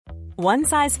One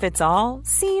size fits all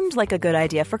seemed like a good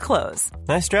idea for clothes.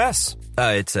 Nice dress.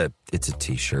 It's a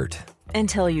t-shirt.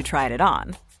 Until you tried it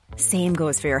on. Same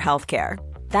goes for your healthcare.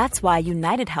 That's why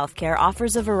United Healthcare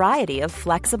offers a variety of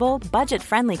flexible,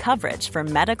 budget-friendly coverage for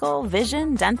medical,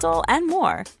 vision, dental, and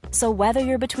more. So whether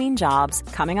you're between jobs,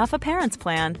 coming off a parent's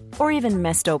plan, or even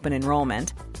missed open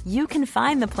enrollment, you can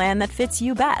find the plan that fits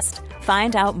you best.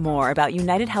 Find out more about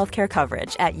United Healthcare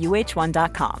coverage at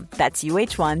uh1.com. That's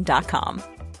uh1.com.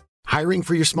 Hiring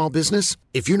for your small business?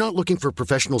 If you're not looking for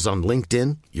professionals on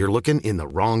LinkedIn, you're looking in the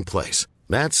wrong place.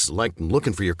 That's like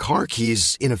looking for your car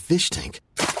keys in a fish tank.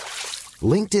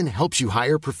 LinkedIn helps you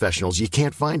hire professionals you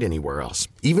can't find anywhere else,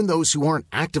 even those who aren't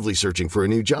actively searching for a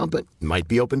new job but might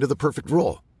be open to the perfect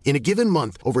role. In a given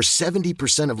month, over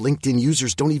 70% of LinkedIn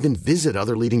users don't even visit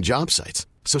other leading job sites.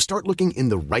 So start looking in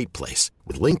the right place.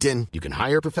 With LinkedIn, you can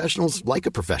hire professionals like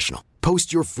a professional.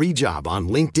 Post your free job on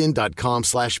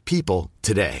linkedin.com/people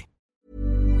today.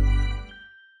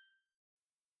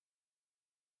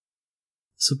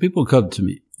 So people come to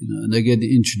me, and they get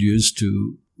introduced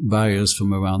to buyers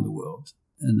from around the world.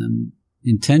 And I'm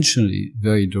intentionally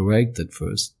very direct at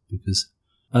first because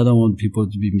I don't want people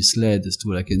to be misled as to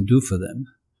what I can do for them.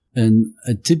 And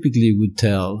I typically would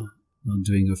tell,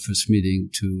 during a first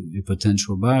meeting to a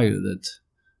potential buyer, that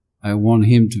I want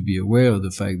him to be aware of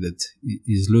the fact that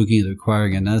he's looking at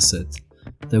acquiring an asset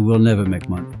that will never make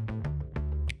money.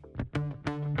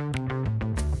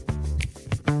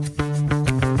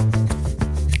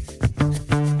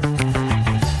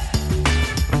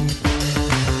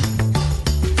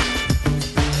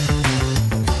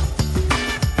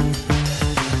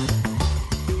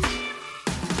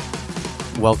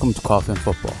 Welcome to Coffee and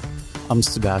Football. I'm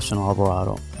Sebastian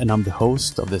Alvarado, and I'm the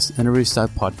host of this Inner East Side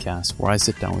podcast where I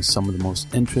sit down with some of the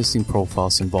most interesting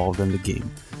profiles involved in the game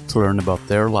to learn about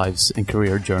their lives and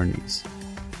career journeys.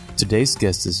 Today's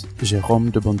guest is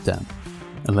Jérôme de Bontemps,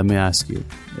 and let me ask you,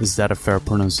 is that a fair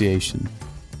pronunciation?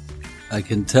 I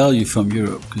can tell you from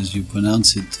Europe because you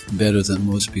pronounce it better than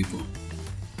most people.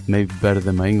 Maybe better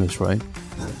than my English, right?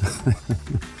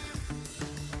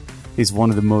 He's one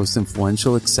of the most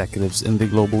influential executives in the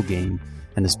global game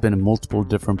and has been in multiple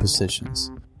different positions.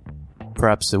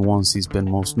 Perhaps the ones he's been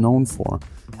most known for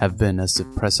have been as the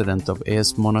president of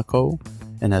AS Monaco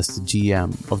and as the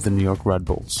GM of the New York Red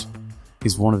Bulls.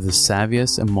 He's one of the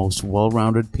savviest and most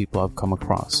well-rounded people I've come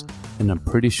across, and I'm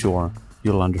pretty sure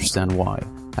you'll understand why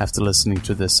after listening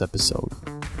to this episode.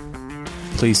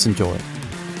 Please enjoy.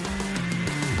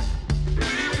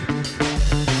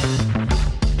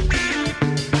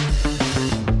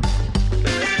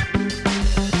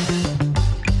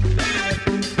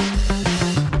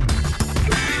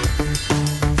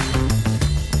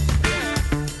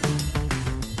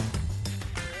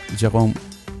 Jérôme,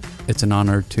 it's an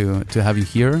honor to have you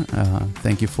here.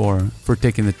 Thank you for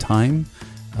taking the time.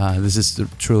 This is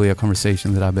truly a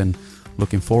conversation that I've been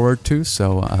looking forward to.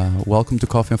 So welcome to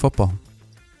Coffee and Football.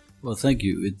 Well, thank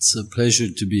you. It's a pleasure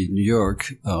to be in New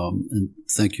York. And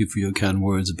thank you for your kind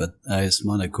words about AS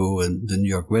Monaco and the New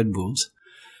York Red Bulls.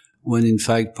 When in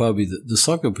fact, probably the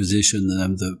soccer position that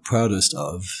I'm the proudest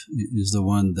of is the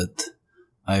one that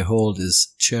I hold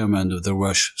as chairman of the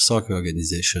Rush Soccer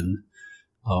Organization.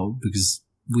 Because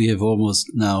we have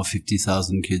almost now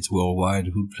 50,000 kids worldwide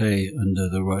who play under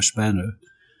the Rush banner.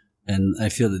 And I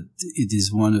feel that it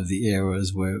is one of the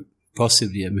areas where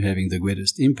possibly I'm having the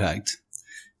greatest impact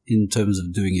in terms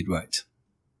of doing it right.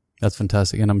 That's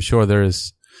fantastic. And I'm sure there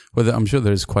is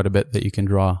quite a bit that you can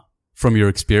draw from your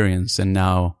experience and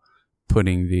now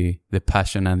putting the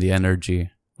passion and the energy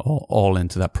all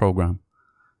into that program.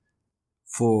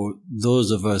 For those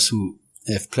of us who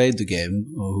have played the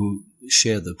game or who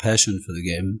share the passion for the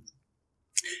game,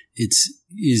 it's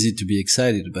easy to be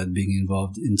excited about being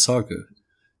involved in soccer.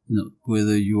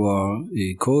 Whether you are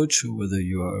a coach or whether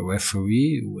you are a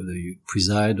referee or whether you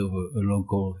preside over a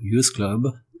local youth club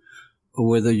or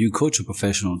whether you coach a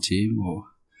professional team or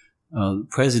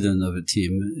president of a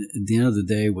team, at the end of the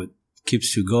day, what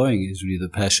keeps you going is really the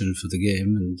passion for the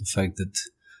game and the fact that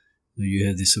you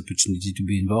have this opportunity to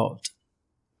be involved.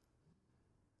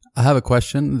 I have a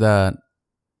question that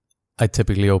I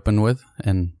typically open with,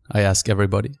 and I ask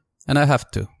everybody, and I have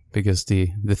to, because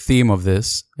the theme of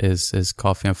this is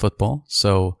coffee and football.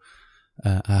 So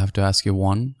I have to ask you,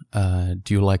 one,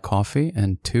 do you like coffee?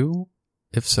 And two,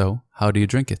 if so, how do you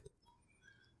drink it?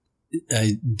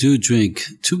 I do drink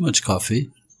too much coffee,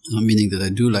 meaning that I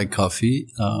do like coffee.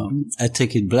 I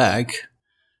take it black.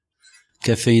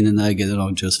 Caffeine and I get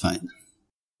along just fine.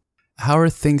 How are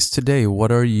things today?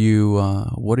 What are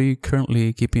you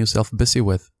currently keeping yourself busy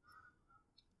with?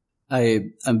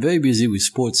 I'm very busy with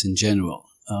sports in general.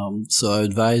 So I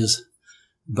advise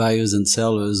buyers and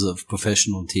sellers of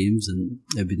professional teams, and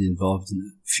I've been involved in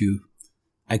a few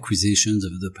acquisitions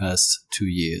over the past 2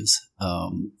 years.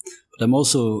 But I'm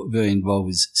also very involved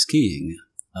with skiing.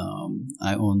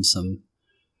 I own some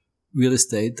real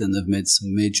estate and I've made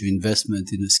some major investment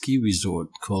in a ski resort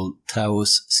called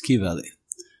Taos Ski Valley.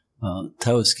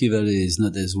 Taos Ski Valley is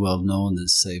not as well known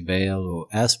as, say, Vail or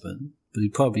Aspen, but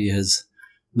it probably has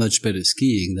much better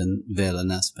skiing than Vail and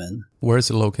Aspen. Where is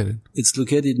it located? It's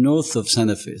located north of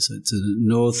Santa Fe, so it's the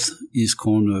northeast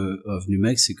corner of New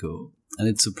Mexico. And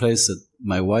it's a place that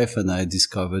my wife and I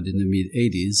discovered in the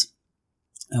mid-'80s.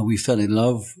 And we fell in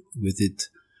love with it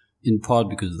in part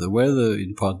because of the weather,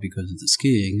 in part because of the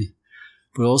skiing,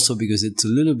 but also because it's a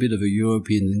little bit of a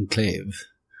European enclave.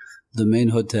 The main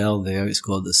hotel there is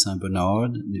called the Saint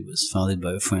Bernard, and it was founded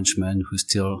by a Frenchman who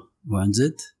still runs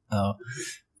it.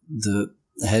 The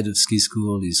head of ski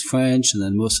school is French, and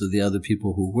then most of the other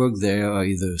people who work there are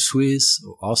either Swiss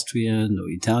or Austrian or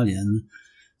Italian.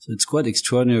 So it's quite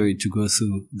extraordinary to go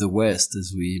through the West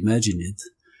as we imagine it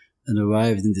and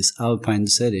arrive in this alpine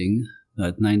setting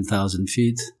at 9,000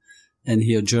 feet and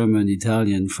hear German,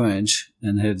 Italian, French,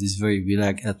 and have this very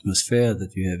relaxed atmosphere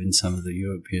that you have in some of the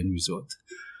European resorts.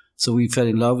 So we fell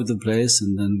in love with the place,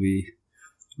 and then we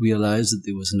realized that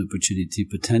there was an opportunity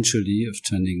potentially of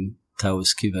turning Taos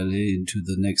Ski Valley into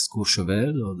the next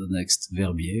Courchevel or the next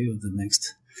Verbier or the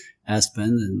next Aspen,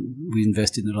 and we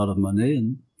invested a lot of money,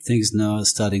 and things now are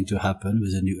starting to happen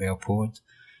with a new airport,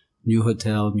 new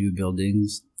hotel, new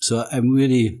buildings. So I'm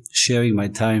really sharing my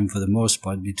time for the most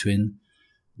part between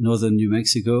northern New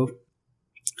Mexico,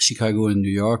 Chicago and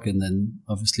New York, and then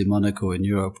obviously Monaco and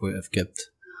Europe, where I've kept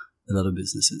a lot of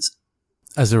businesses.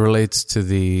 As it relates to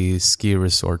the ski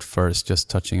resort first, just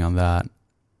touching on that,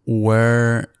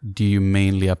 where do you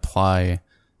mainly apply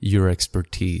your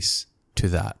expertise to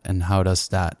that, and how does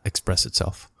that express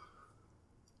itself?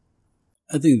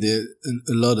 I think there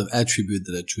are a lot of attributes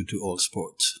that are true to all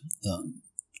sports.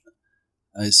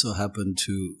 I so happen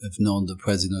to have known the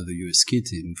president of the U.S. ski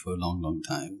team for a long, long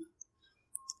time.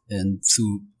 And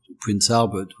through Prince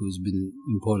Albert, who's been an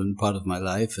important part of my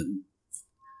life and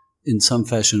in some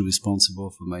fashion responsible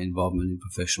for my involvement in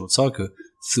professional soccer,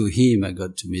 through him I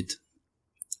got to meet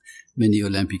many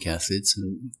Olympic athletes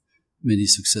and many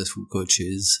successful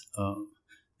coaches,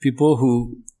 people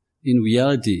who in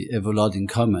reality have a lot in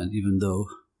common, even though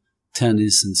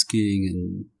tennis and skiing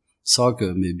and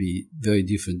soccer may be very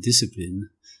different discipline.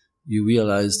 You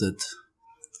realize that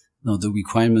the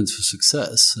requirements for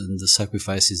success and the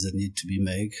sacrifices that need to be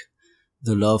made,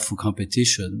 the love for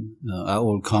competition, are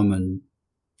all common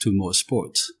to most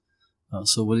sports.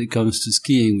 So when it comes to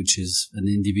skiing, which is an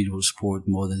individual sport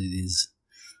more than it is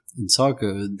in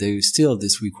soccer, there is still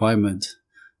this requirement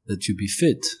that you be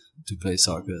fit to play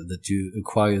soccer, that you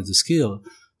acquire the skill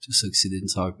to succeed in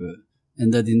soccer,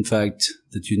 and that in fact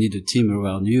that you need a team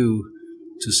around you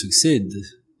to succeed.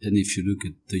 And if you look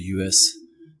at the U.S.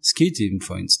 ski team,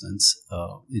 for instance,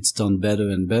 it's done better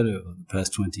and better over the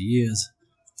past 20 years.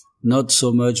 Not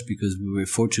so much because we were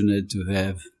fortunate to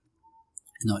have,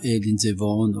 Lindsey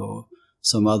Vonn or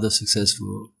some other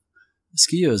successful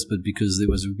skiers, but because there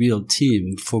was a real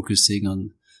team focusing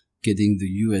on getting the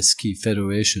U.S. Ski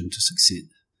Federation to succeed.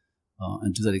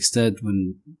 And to that extent,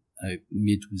 when I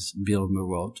meet with Bill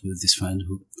Murrow, with this friend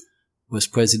who was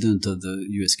president of the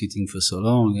U.S. ski team for so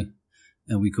long,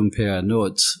 and we compare our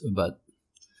notes about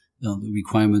the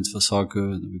requirements for soccer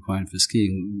and the requirements for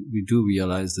skiing, we do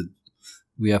realize that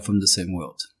we are from the same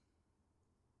world.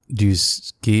 Do you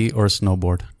ski or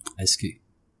snowboard? I ski.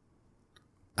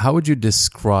 How would you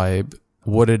describe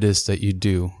what it is that you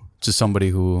do to somebody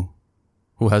who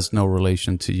has no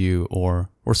relation to you or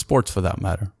sports for that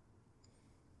matter?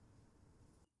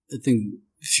 I think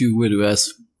if you were to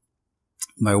ask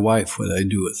my wife what I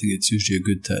do, I think it's usually a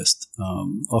good test.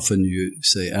 Often you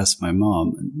say, ask my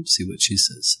mom and see what she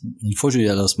says.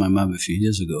 Unfortunately, I lost my mom a few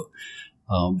years ago.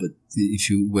 But if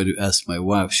you were to ask my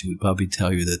wife, she would probably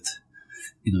tell you that,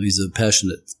 he's a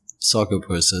passionate soccer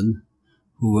person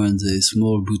who runs a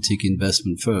small boutique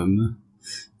investment firm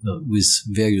with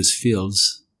various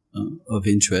fields of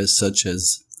interest, such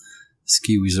as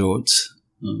ski resorts,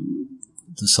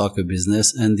 the soccer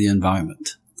business, and the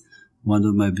environment. One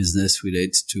of my business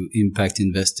relates to impact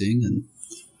investing and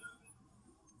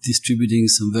distributing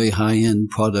some very high-end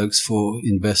products for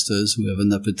investors who have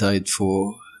an appetite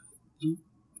for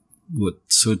what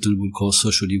certain would call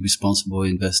socially responsible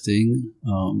investing,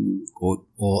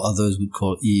 or others would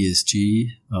call ESG.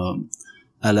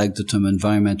 I like the term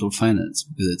environmental finance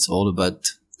because it's all about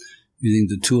using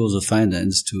the tools of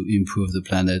finance to improve the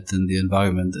planet and the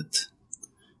environment that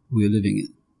we're living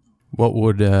in. What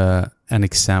would an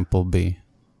example be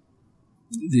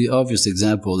The obvious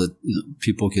example that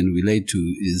people can relate to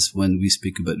is when we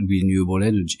speak about renewable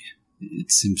energy.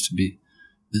 It seems to be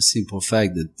the simple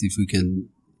fact that if we can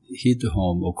heat a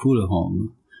home or cool a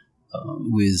home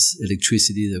with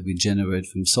electricity that we generate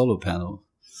from solar panel,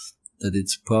 that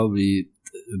it's probably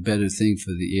a better thing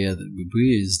for the air that we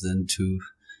breathe than to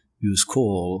use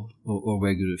coal or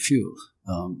regular fuel.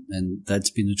 And that's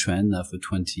been a trend now for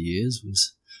 20 years with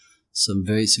some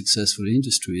very successful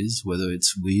industries, whether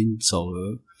it's wind,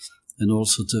 solar, and all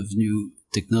sorts of new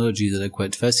technology that are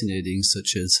quite fascinating,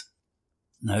 such as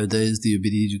nowadays the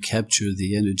ability to capture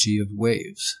the energy of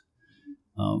waves,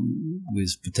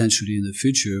 with potentially in the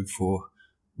future for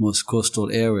most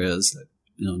coastal areas like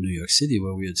New York City,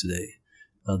 where we are today,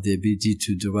 the ability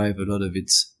to derive a lot of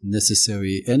its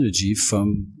necessary energy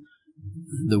from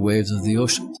the waves of the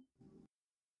ocean.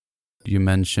 You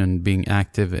mentioned being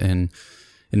active in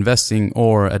investing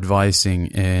or advising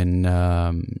in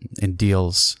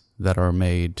deals that are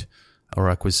made or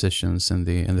acquisitions in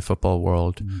the football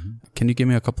world. Mm-hmm. Can you give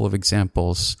me a couple of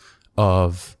examples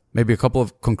of maybe a couple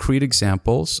of concrete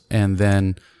examples, and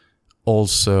then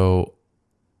also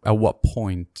at what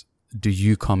point do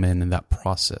you come in that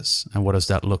process, and what does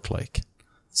that look like?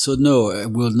 So no, I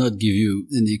will not give you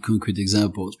any concrete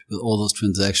examples because all those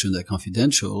transactions are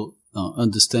confidential,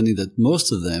 understanding that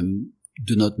most of them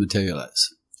do not materialize.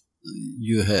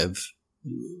 You have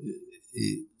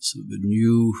a sort of a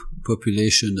new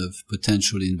population of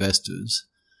potential investors.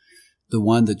 The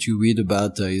one that you read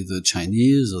about are either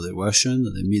Chinese or they're Russian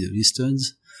or they're Middle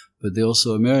Easterns, but they're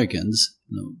also Americans,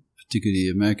 particularly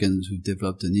Americans who've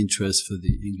developed an interest for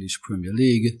the English Premier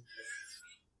League,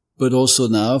 but also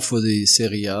now for the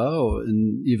Serie A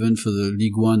and even for the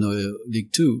Ligue 1 or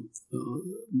Ligue 2.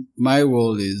 My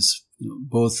role is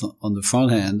both on the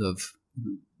front hand of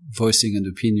voicing an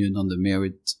opinion on the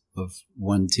merit of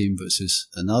one team versus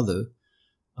another,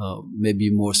 maybe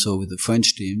more so with the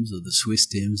French teams or the Swiss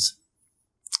teams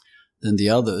than the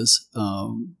others.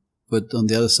 But on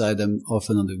the other side, I'm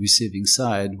often on the receiving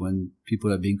side when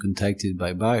people are being contacted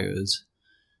by buyers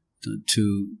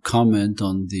to comment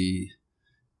on the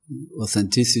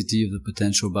authenticity of the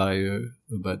potential buyer,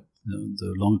 about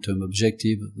the long-term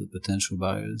objective of the potential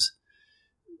buyers.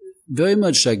 Very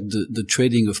much like the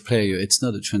trading of player, it's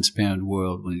not a transparent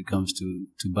world when it comes to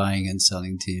buying and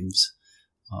selling teams.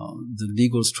 The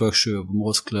legal structure of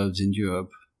most clubs in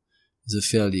Europe is a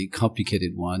fairly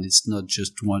complicated one. It's not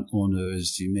just one owner,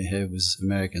 as you may have with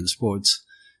American sports,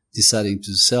 deciding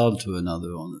to sell to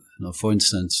another owner. For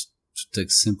instance, to take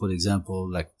a simple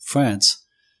example like France,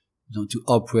 to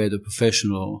operate a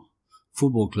professional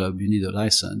football club, you need a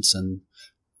license, and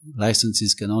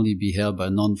licenses can only be held by a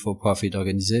non-for-profit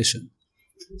organization.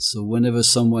 So whenever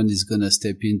someone is going to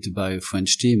step in to buy a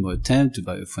French team or attempt to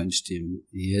buy a French team,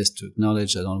 he has to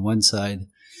acknowledge that on one side,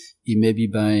 he may be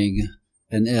buying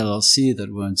an LLC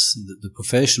that runs the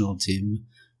professional team,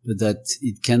 but that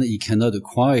he cannot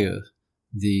acquire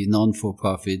the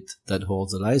non-for-profit that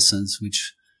holds the license,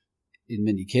 which in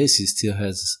many cases still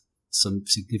has some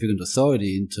significant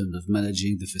authority in terms of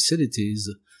managing the facilities,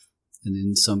 and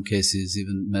in some cases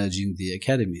even managing the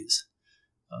academies.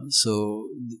 So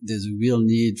there's a real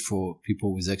need for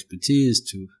people with expertise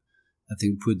to, I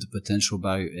think, put the potential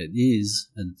buyer at ease,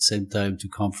 and at the same time to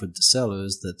comfort the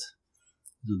sellers that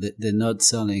they're not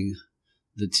selling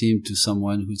the team to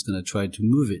someone who's going to try to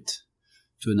move it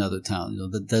to another town.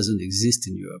 That doesn't exist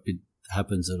in Europe. It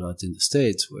happens a lot in the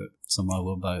States where someone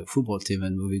will buy a football team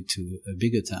and move it to a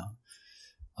bigger town.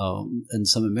 And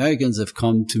some Americans have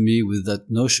come to me with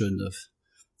that notion of,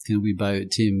 can we buy a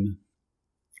team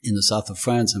in the south of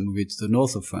France and move it to the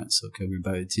north of France? Or can we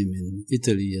buy a team in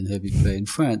Italy and have it play in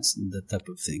France? And that type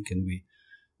of thing. Can we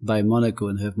buy Monaco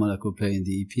and have Monaco play in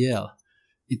the EPL?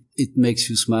 It makes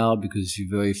you smile because you're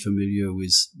very familiar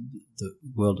with the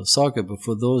world of soccer. But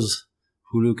for those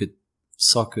who look at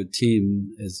soccer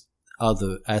team as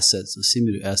other assets or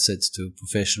similar assets to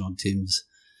professional teams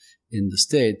in the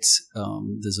States,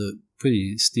 there's a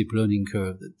pretty steep learning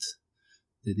curve that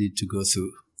they need to go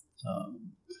through.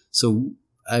 So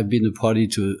I've been a party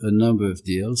to a number of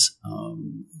deals.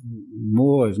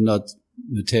 More have not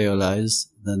materialized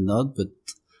than not, but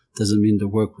doesn't mean the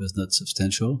work was not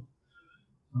substantial.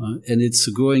 And it's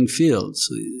a growing field.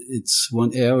 So it's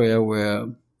one area where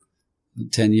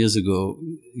 10 years ago,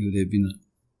 it would have been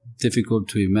difficult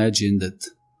to imagine that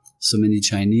so many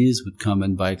Chinese would come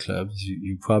and buy clubs.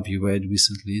 You probably read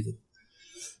recently that,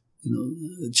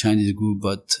 a Chinese group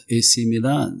bought AC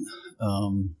Milan.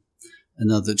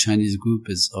 Another Chinese group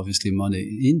is obviously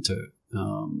Inter.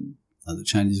 Another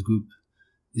Chinese group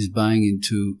is buying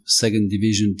into second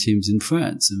division teams in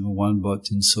France. And one bought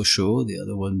in Sochaux, the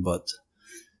other one bought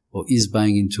or is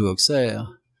buying into Auxerre.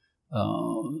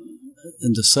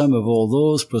 And the sum of all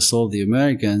those, plus all the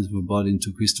Americans who bought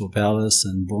into Crystal Palace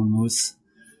and Bournemouth,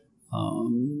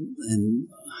 and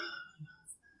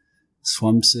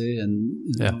Swansea,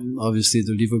 and obviously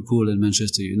the Liverpool and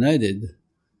Manchester United,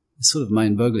 it's sort of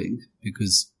mind-boggling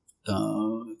because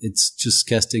it's just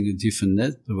casting a different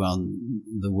net around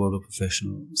the world of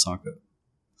professional soccer,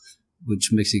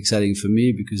 which makes it exciting for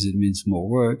me because it means more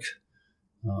work.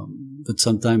 But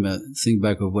sometimes I think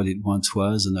back of what it once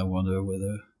was, and I wonder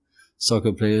whether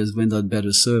soccer players were not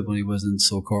better served when it wasn't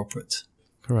so corporate.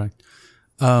 Correct.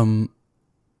 Am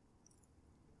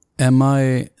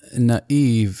I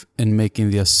naive in making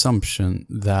the assumption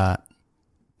that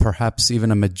perhaps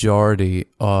even a majority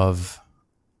of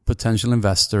potential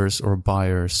investors or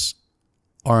buyers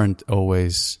aren't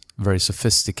always very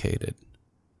sophisticated?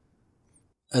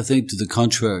 I think to the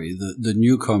contrary, the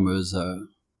newcomers are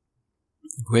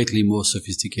greatly more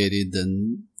sophisticated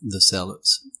than the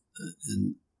sellers.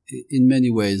 And in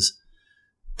many ways,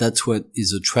 that's what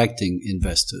is attracting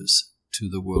investors to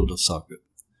the world of soccer.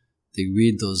 They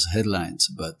read those headlines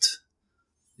about,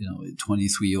 a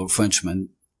 23-year-old Frenchman,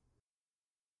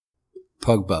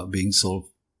 Pogba, being sold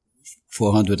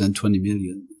 420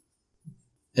 million.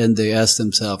 And they ask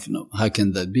themselves, how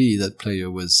can that be? That player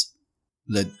was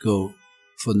let go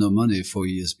for no money 4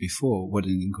 years before. What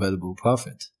an incredible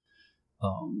profit.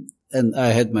 And I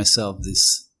had myself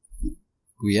this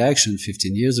reaction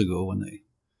 15 years ago when I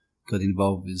got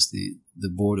involved with the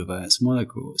board of AS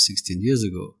Monaco 16 years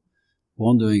ago,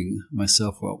 wondering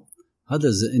myself, well, how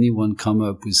does anyone come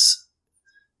up with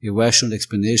a rational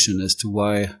explanation as to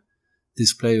why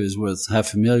this player is worth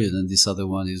 $500,000 and this other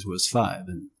one is worth $5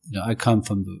 million? And, I come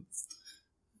from the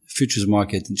futures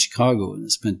market in Chicago, and I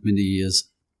spent many years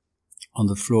on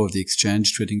the floor of the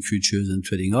exchange trading futures and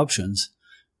trading options,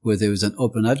 where there is an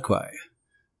open outcry,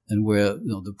 and where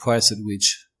the price at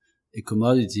which a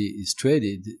commodity is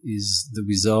traded is the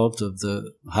result of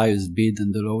the highest bid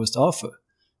and the lowest offer.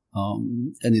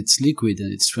 And it's liquid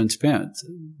and it's transparent.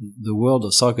 The world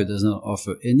of soccer does not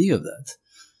offer any of that.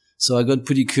 So I got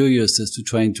pretty curious as to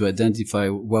trying to identify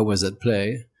what was at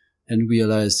play, and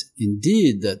realized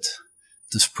indeed that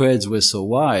the spreads were so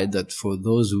wide that for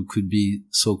those who could be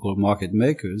so-called market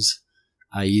makers,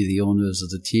 i.e. the owners of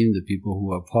the team, the people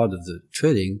who are part of the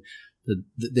trading, that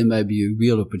there might be a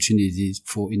real opportunity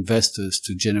for investors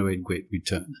to generate great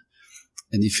return.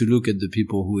 And if you look at the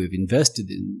people who have invested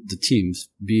in the teams,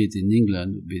 be it in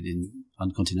England, be it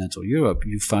on continental Europe,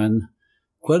 you find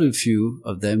quite a few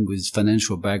of them with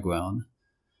financial background,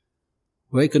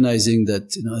 recognizing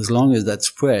that as long as that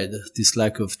spread, this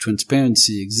lack of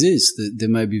transparency exists, there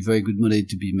might be very good money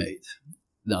to be made.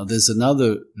 Now, there's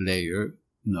another layer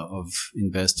of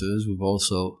investors who've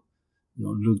also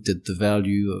looked at the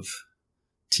value of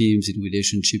teams in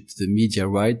relationship to the media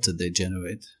rights that they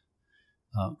generate,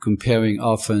 comparing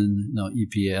often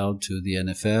EPL to the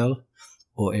NFL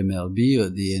or MLB or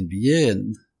the NBA,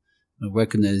 and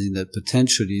recognizing that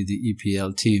potentially the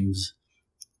EPL teams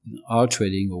are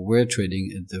trading or were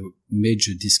trading at the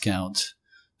major discount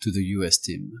to the US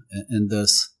team, and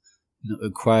thus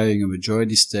acquiring a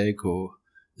majority stake or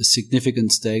a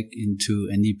significant stake into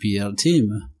an EPL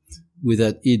team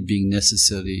without it being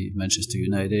necessarily Manchester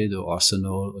United or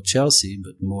Arsenal or Chelsea,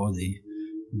 but more the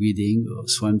Reading or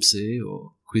Swansea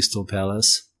or Crystal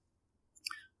Palace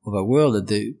of our world, that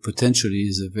there potentially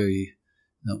is a very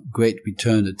great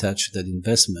return attached to that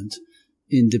investment,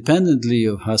 independently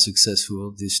of how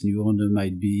successful this new owner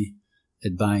might be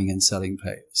at buying and selling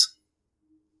players.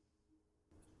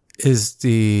 Is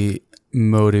the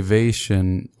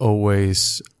motivation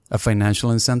always a financial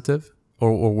incentive?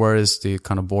 Or where is the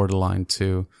kind of borderline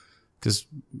to, because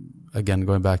again,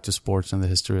 going back to sports and the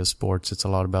history of sports, it's a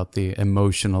lot about the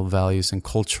emotional values and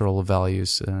cultural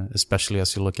values, especially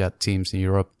as you look at teams in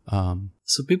Europe.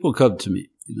 So people come to me,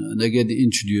 and they get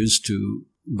introduced to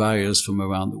buyers from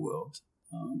around the world.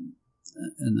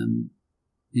 And I'm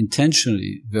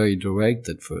intentionally very direct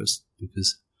at first,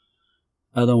 because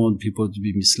I don't want people to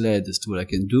be misled as to what I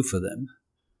can do for them.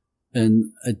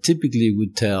 And I typically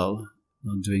would tell,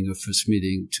 during a first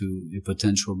meeting to a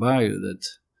potential buyer, that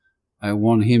I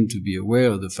want him to be aware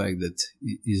of the fact that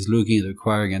he's looking at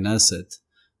acquiring an asset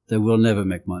that will never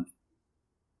make money.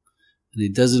 And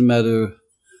it doesn't matter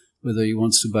whether he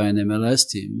wants to buy an MLS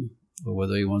team or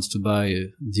whether he wants to buy a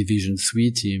Division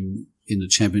 3 team in the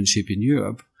championship in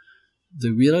Europe.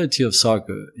 The reality of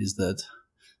soccer is that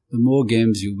the more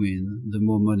games you win, the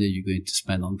more money you're going to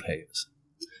spend on players.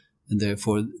 And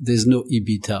therefore, there's no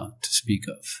EBITDA to speak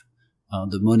of.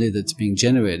 The money that's being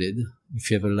generated, if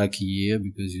you have a lucky year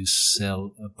because you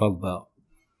sell a Pogba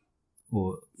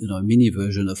or, a mini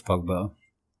version of Pogba,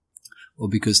 or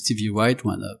because Stevie Wright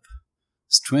went up.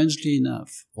 Strangely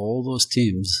enough, all those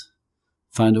teams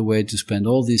find a way to spend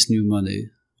all this new money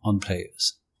on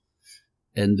players.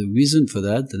 And the reason for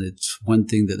that, and it's one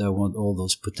thing that I want all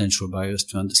those potential buyers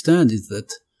to understand, is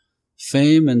that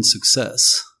fame and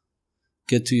success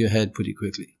get to your head pretty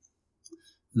quickly.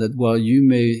 That while you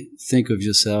may think of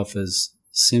yourself as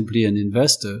simply an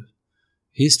investor,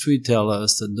 history tells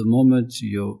us that the moment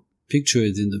your picture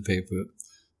is in the paper,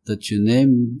 that your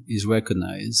name is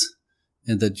recognized,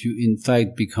 and that you in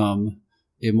fact become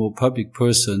a more public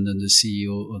person than the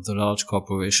CEO of the large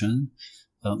corporation,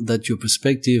 that your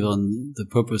perspective on the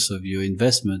purpose of your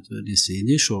investment, at least the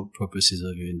initial purposes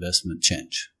of your investment,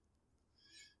 change.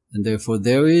 And therefore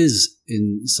there is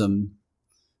in some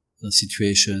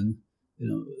situation,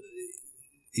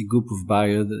 a group of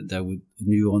buyers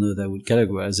new owner that would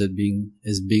categorize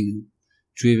as being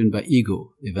driven by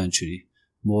ego eventually,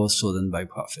 more so than by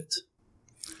profit.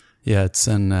 Yeah, it's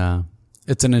an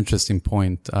interesting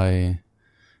point.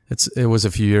 It was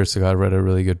a few years ago. I read a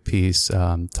really good piece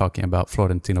talking about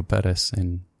Florentino Perez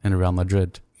in Real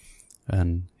Madrid,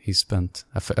 and he spent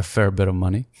a fair bit of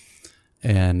money.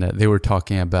 And they were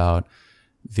talking about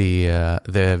the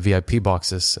VIP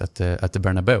boxes at the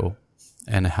Bernabeu,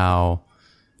 and how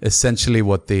essentially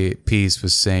what the piece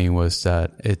was saying was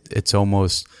that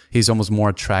he's almost more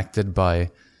attracted by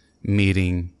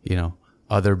meeting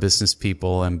other business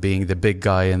people and being the big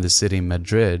guy in the city in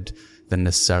Madrid than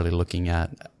necessarily looking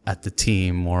at the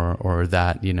team or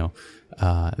that,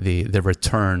 the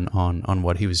return on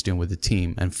what he was doing with the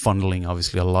team, and funneling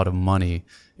obviously a lot of money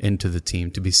into the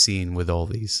team to be seen with all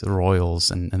these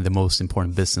royals and the most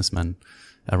important businessmen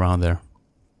around there.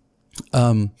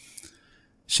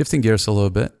 Shifting gears a little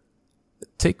bit,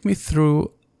 take me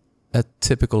through a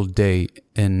typical day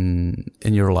in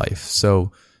your life.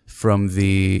 So from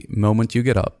the moment you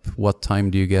get up, what time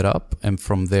do you get up? And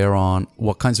from there on,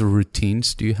 what kinds of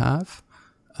routines do you have?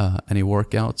 Any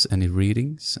workouts, any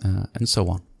readings, and so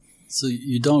on? So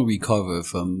you don't recover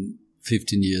from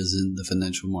 15 years in the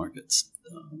financial markets,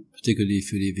 particularly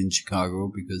if you live in Chicago,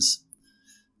 because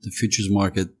the futures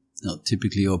market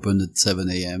typically open at 7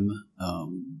 a.m.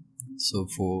 So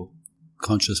for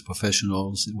conscious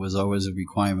professionals, it was always a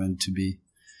requirement to be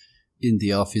in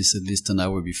the office at least an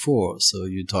hour before. So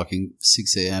you're talking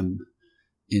 6 a.m.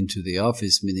 into the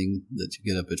office, meaning that you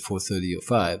get up at 4:30 or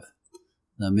 5.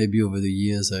 Now, maybe over the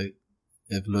years, I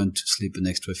have learned to sleep an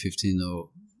extra 15 or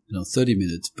 30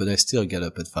 minutes, but I still get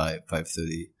up at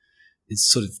 5:30. It's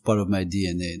sort of part of my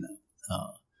DNA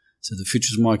now. So the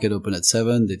futures market open at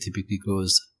 7. They typically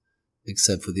close,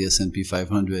 except for the S&P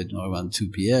 500, around 2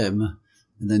 p.m.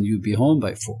 And then you'll be home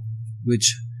by 4,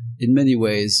 which in many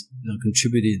ways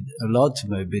contributed a lot to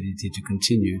my ability to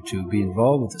continue to be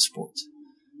involved with the sport.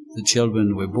 The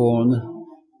children were born,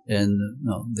 and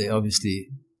they obviously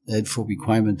had full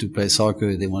requirement to play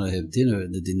soccer. They want to have dinner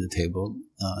at the dinner table.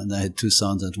 And I had 2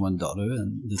 sons and 1 daughter,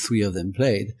 and the 3 of them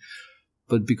played.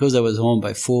 But because I was home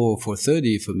by 4 or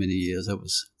 4:30 for many years, I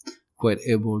was quite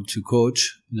able to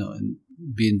coach, and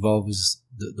be involved with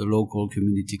the local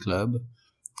community club,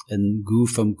 and grew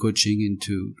from coaching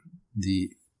into the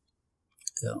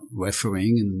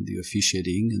refereeing and the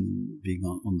officiating and being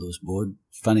on those boards,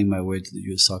 finding my way to the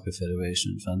U.S. Soccer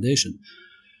Federation Foundation.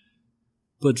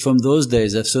 But from those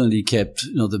days, I've certainly kept,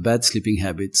 the bad sleeping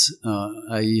habits,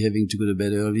 i.e. having to go to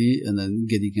bed early and then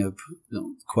getting up,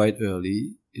 quite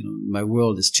early. My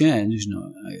world has changed,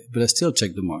 but I still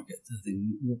check the market. I think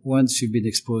once you've been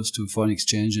exposed to foreign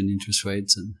exchange and interest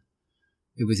rates and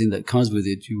everything that comes with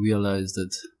it, you realize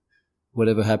that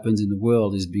whatever happens in the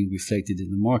world is being reflected in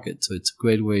the market. So it's a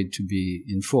great way to be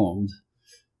informed.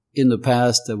 In the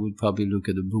past, I would probably look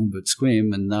at a Bloomberg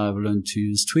Scream, and now I've learned to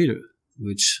use Twitter,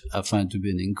 which I find to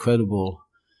be an incredible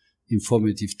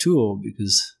informative tool,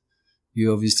 because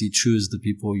you obviously choose the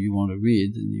people you want to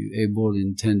read, and you're able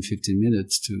in 10, 15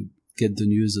 minutes to get the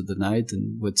news of the night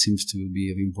and what seems to be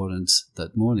of importance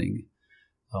that morning.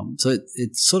 So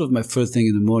it's sort of my first thing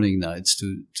in the morning now. It's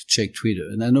to check Twitter.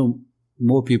 And I know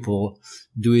more people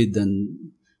do it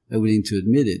than are willing to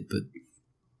admit it, but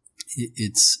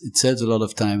it saves a lot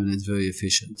of time and it's very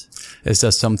efficient. Is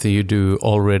that something you do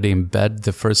already in bed,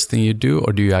 the first thing you do,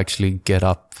 or do you actually get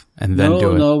up and then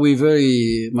do it? No,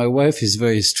 my wife is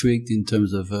very strict in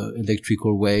terms of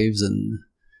electrical waves and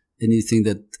anything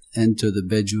that enter the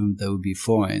bedroom that would be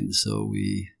foreign. So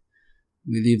we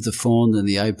leave the phone and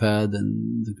the iPad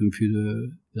and the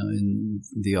computer in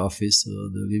the office or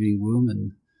the living room,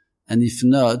 and if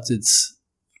not, it's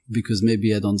because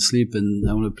maybe I don't sleep and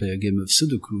I want to play a game of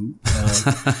Sudoku.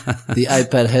 The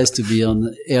iPad has to be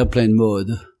on airplane mode,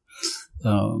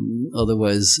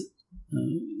 Otherwise,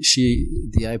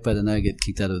 the iPad and I get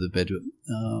kicked out of the bedroom.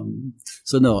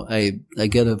 So no, I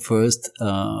get up first,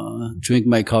 drink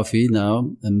my coffee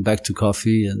now. I'm back to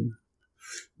coffee and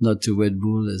not to Red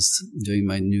Bull as during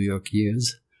my New York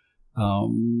years.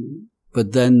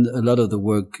 But then a lot of the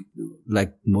work,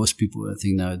 like most people I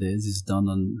think nowadays, is done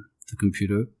on the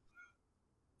computer.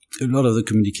 A lot of the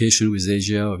communication with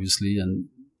Asia, obviously, and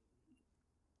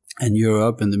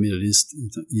Europe and the Middle East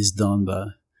is done by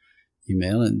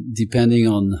email. And depending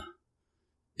on,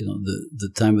 the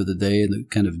time of the day and the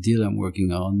kind of deal I'm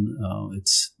working on,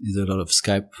 it's either a lot of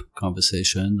Skype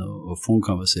conversation or phone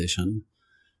conversation.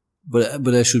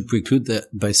 But I should preclude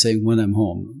that by saying when I'm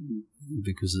home,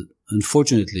 because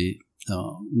unfortunately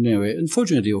or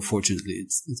fortunately,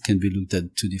 it can be looked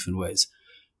at two different ways.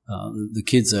 The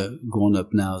kids are grown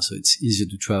up now, so it's easier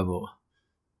to travel.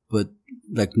 But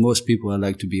like most people, I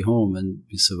like to be home and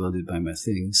be surrounded by my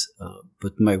things.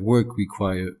 But my work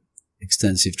requires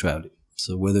extensive traveling.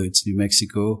 So whether it's New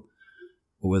Mexico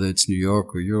or whether it's New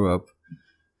York or Europe.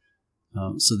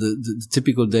 So the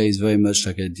typical day is very much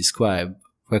like I described,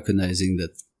 recognizing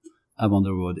that I'm on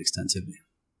the road extensively.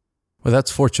 Well,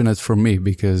 that's fortunate for me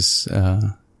because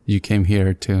you came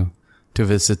here to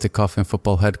visit the Coffee and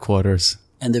Football headquarters.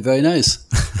 And they're very nice.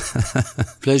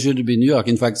 Pleasure to be in New York.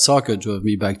 In fact, soccer drove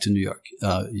me back to New York.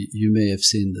 You may have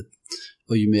seen that,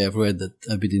 or you may have read that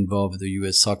I've been involved with the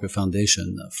U.S. Soccer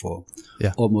Foundation for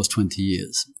almost 20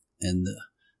 years. And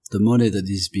the money that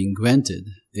is being granted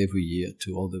every year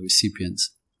to all the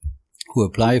recipients who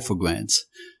apply for grants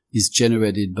is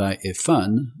generated by a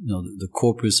fund, the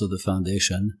corpus of the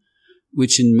foundation,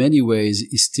 which in many ways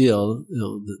is still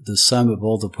the sum of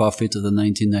all the profit of the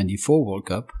 1994 World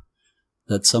Cup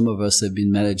that some of us have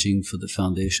been managing for the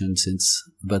foundation since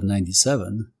about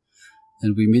 97.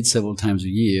 And we meet several times a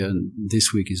year, and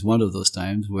this week is one of those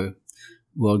times where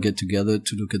we all get together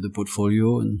to look at the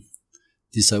portfolio and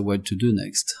decide what to do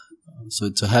next. So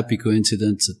it's a happy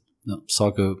coincidence that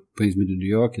soccer brings me to New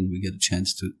York and we get a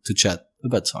chance to chat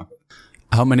about soccer.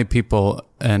 How many people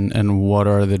and what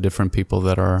are the different people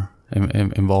that are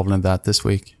involved in that this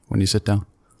week when you sit down?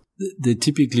 They're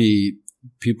typically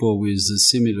people with a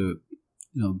similar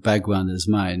background as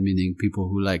mine, meaning people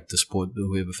who like the sport but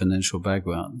who have a financial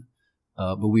background.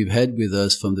 But we've had with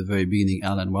us from the very beginning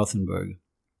Alan Rothenberg,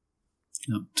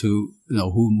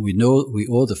 whom we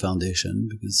owe the foundation,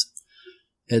 because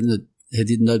had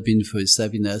it not been for his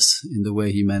savviness in the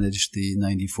way he managed the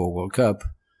 94 World Cup,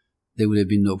 there would have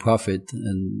been no profit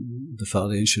and the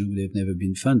foundation would have never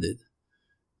been funded.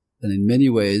 And in many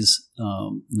ways,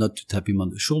 not to tap him on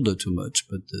the shoulder too much,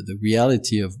 but the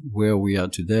reality of where we are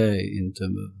today in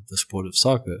terms of the sport of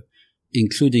soccer,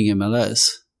 including MLS,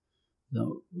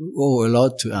 owe a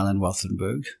lot to Alan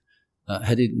Rothenberg.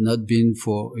 Had it not been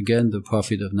for, again, the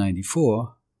profit of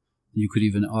 94, you could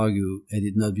even argue, had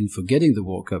it not been for getting the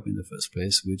World Cup in the first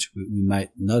place, which we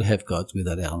might not have got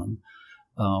without Alan,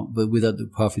 but without the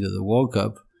profit of the World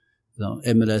Cup,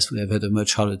 MLS would have had a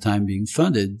much harder time being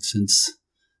funded, since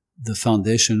the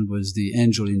foundation was the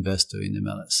angel investor in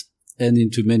MLS and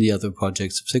into many other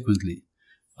projects subsequently.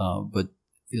 But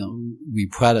we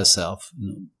pride ourselves,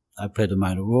 I played a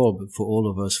minor role, but for all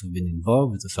of us who've been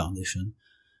involved with the foundation,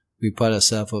 we pride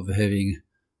ourselves of having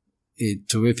a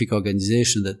terrific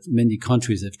organization that many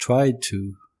countries have tried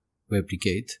to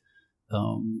replicate,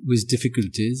 with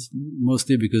difficulties,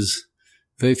 mostly because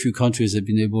very few countries have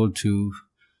been able to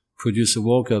produce a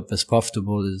World Cup as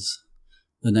profitable as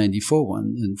the 94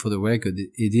 one. And for the record,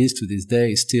 it is to this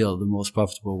day still the most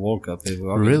profitable World Cup ever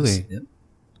organized. Really? Yeah.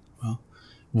 Well,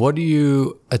 what do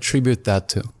you attribute that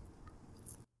to?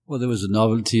 Well, there was a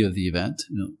novelty of the event.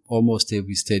 Almost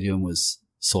every stadium was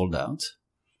sold out.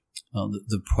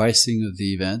 The pricing of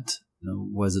the event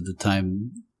was at the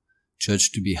time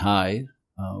judged to be high,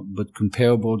 but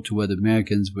comparable to what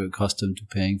Americans were accustomed to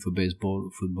paying for baseball,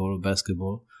 or football, or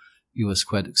basketball, it was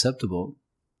quite acceptable.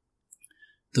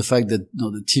 The fact that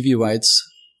the TV rights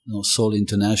sold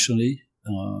internationally,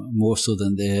 more so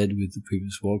than they had with the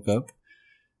previous World Cup,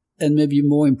 and maybe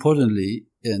more importantly,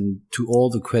 and to all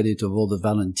the credit of all the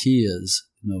volunteers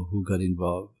who got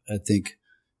involved, I think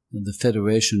the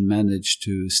Federation managed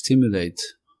to stimulate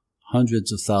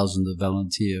hundreds of thousands of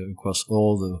volunteers across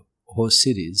all the host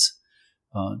cities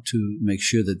to make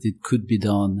sure that it could be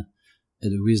done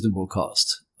at a reasonable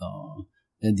cost.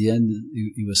 At the end,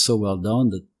 it was so well done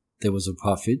that there was a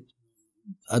profit.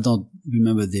 I don't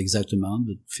remember the exact amount,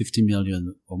 but 50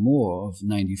 million or more of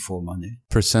 94 money.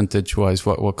 Percentage-wise,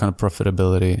 what kind of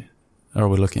profitability are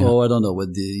we looking at? I don't know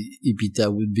what the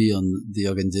EBITDA would be on the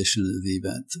organization of the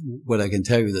event. What I can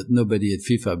tell you that nobody at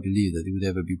FIFA believed that it would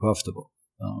ever be profitable.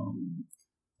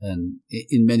 And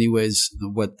in many ways,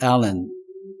 what Alan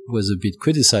was a bit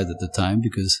criticized at the time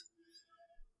because,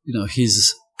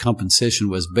 his compensation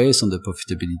was based on the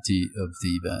profitability of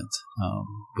the event,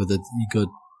 but that he got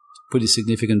pretty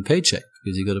significant paycheck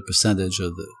because he got a percentage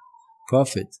of the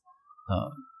profit.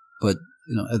 But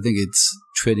I think it's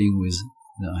trading with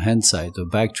hindsight or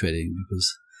back trading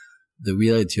because the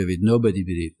reality of it, nobody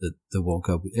believed that the World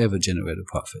Cup would ever generate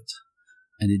a profit.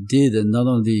 And it did, and not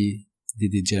only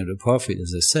did it generate a profit,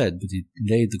 as I said, but it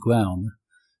laid the ground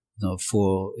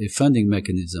for a funding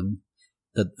mechanism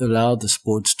that allowed the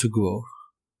sports to grow.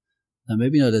 Now,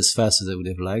 maybe not as fast as I would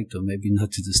have liked, or maybe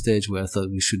not to the stage where I thought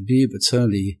we should be, but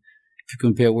certainly if you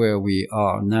compare where we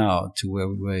are now to where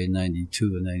we were in 92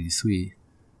 or 93,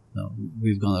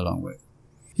 we've gone a long way.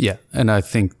 Yeah, and I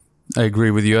think I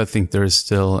agree with you. I think there is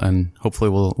still, and hopefully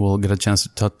we'll get a chance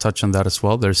to touch on that as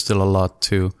well. There's still a lot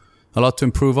to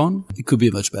improve on. It could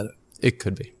be much better. It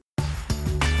could be.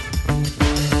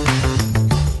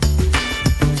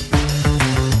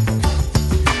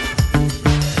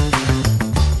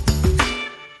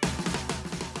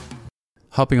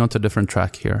 Hopping onto a different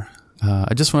track here.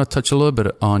 I just want to touch a little bit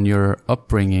on your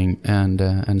upbringing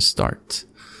and start.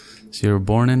 So you were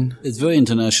born in? It's very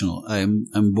international.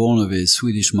 I'm born of a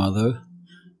Swedish mother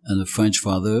and a French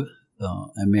father.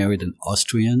 I married an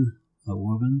Austrian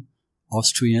woman.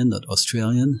 Austrian, not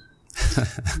Australian.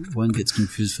 One gets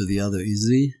confused for the other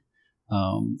easily.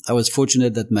 I was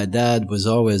fortunate that my dad was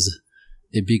always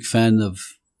a big fan of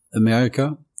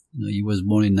America. He was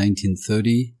born in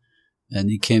 1930, and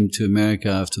he came to America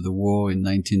after the war in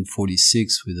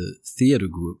 1946 with a theater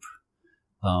group.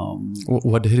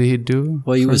 What did he do?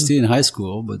 Well, he was still in high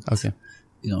school, but okay.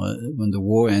 When the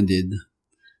war ended,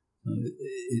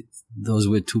 those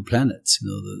were two planets.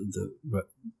 The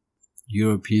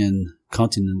European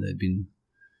continent had been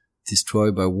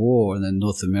destroyed by war, and then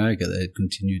North America that had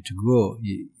continued to grow.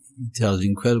 He tells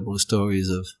incredible stories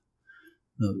of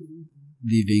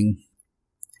leaving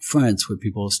France, where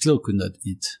people still could not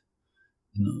eat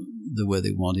the way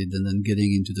they wanted, and then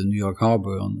getting into the New York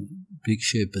harbor on a big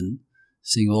ship and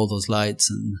seeing all those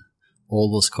lights and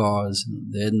all those cars.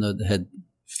 They had not had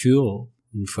fuel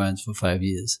in France for 5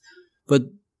 years. But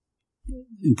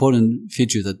important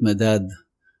feature that my dad,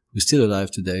 who's still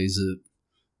alive today, is a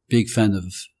big fan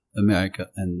of America.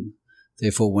 And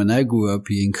therefore, when I grew up,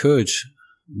 he encouraged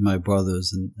my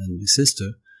brothers and my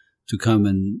sister to come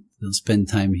and spend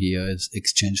time here as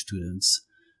exchange students.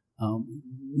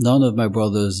 None of my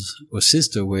brothers or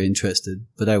sister were interested,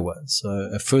 but I was. So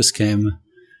I first came,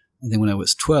 I think, when I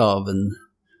was 12, and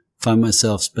found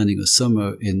myself spending a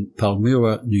summer in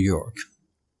Palmyra, New York.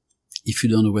 If you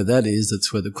don't know where that is,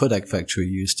 that's where the Kodak factory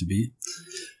used to be.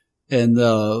 And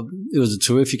it was a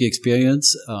terrific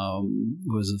experience.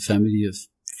 It was a family of,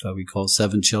 if I recall,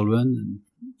 7 children, and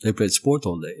they played sport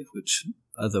all day, which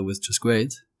I thought was just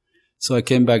great. So I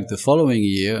came back the following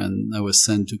year, and I was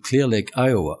sent to Clear Lake,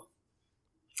 Iowa,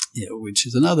 which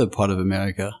is another part of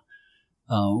America,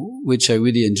 which I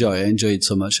really enjoy. I enjoyed it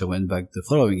so much I went back the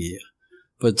following year.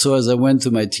 But so as I went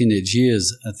through my teenage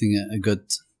years, I think I got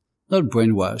not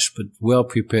brainwashed, but well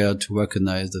prepared to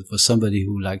recognize that for somebody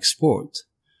who likes sport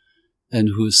and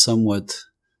who's somewhat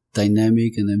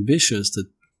dynamic and ambitious, that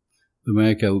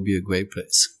America would be a great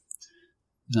place.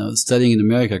 Studying in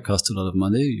America costs a lot of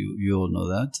money. You all know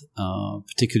that,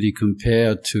 particularly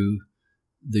compared to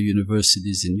the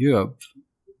universities in Europe,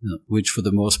 which for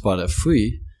the most part are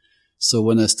free. So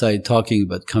when I started talking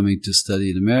about coming to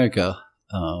study in America,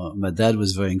 my dad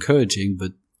was very encouraging,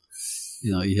 but,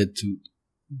 he had to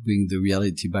bring the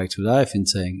reality back to life in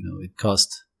saying, it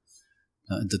cost,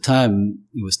 at the time,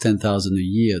 it was $10,000 a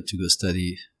year to go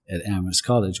study at Amherst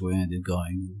College, where I ended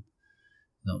going.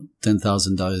 $10,000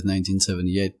 in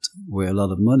 1978 were a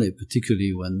lot of money,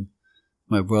 particularly when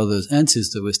my brothers and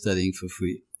sister were studying for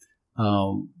free.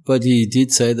 But he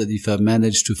did say that if I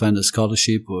managed to find a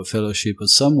scholarship or a fellowship or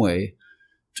some way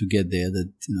to get there,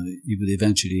 that, he would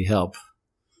eventually help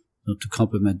to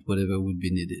complement whatever would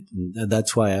be needed. And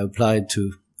that's why I applied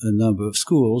to a number of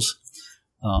schools,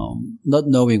 not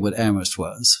knowing what Amherst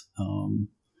was.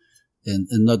 And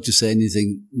not to say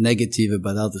anything negative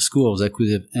about other schools. I could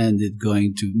have ended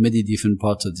going to many different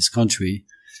parts of this country,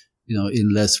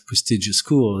 in less prestigious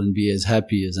school and be as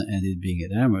happy as I ended being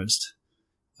at Amherst.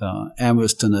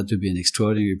 Amherst turned out to be an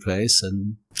extraordinary place.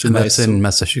 And that's in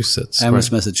Massachusetts.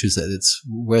 Amherst, right? Massachusetts. It's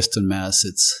Western Mass.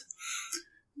 It's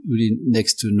really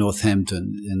next to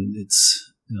Northampton, and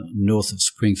it's north of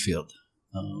Springfield,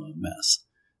 Mass.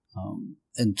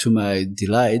 And to my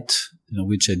delight,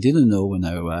 which I didn't know when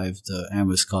I arrived,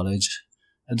 Amherst College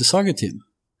had a soccer team.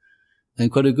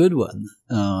 and quite a good one.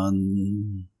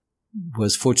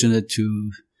 Was fortunate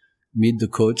to meet the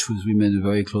coach, who's remained a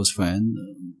very close friend,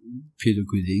 Peter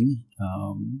Gooding,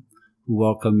 who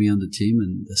welcomed me on the team,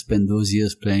 and I spent those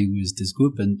years playing with this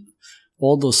group, and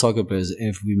all those soccer players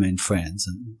have remained friends.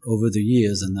 And over the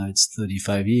years, and now it's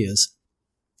 35 years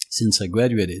since I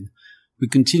graduated, we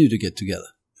continue to get together.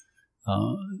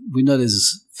 We're not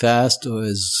as fast or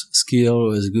as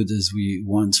skilled or as good as we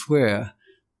once were,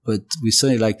 but we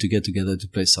certainly like to get together to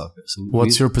play soccer. So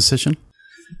what's your position?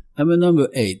 I'm a number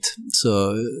 8.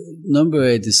 So number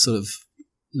 8 is sort of,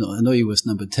 I know he was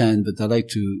number 10, but I like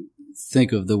to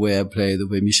think of the way I play, the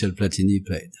way Michel Platini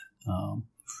played.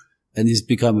 And he's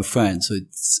become a friend, so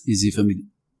it's easy for me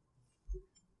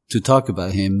to talk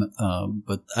about him.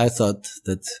 But I thought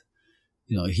that,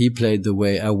 he played the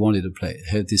way I wanted to play,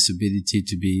 have this ability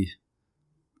to be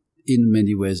in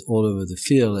many ways all over the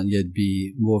field and yet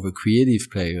be more of a creative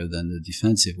player than a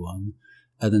defensive one,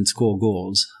 and then score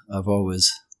goals. I've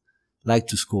always liked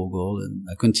to score goals, and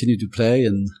I continue to play.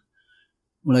 And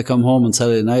when I come home on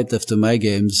Saturday night after my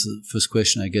games, the first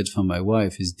question I get from my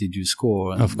wife is, did you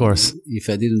score? And of course. If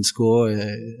I didn't score,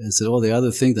 I said, the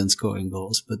other thing than scoring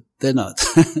goals, but they're not.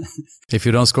 If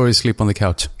you don't score, you sleep on the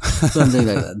couch. Something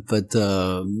like that. But,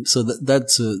 so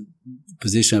that's a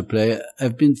position I play.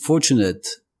 I've been fortunate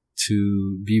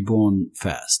to be born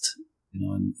fast,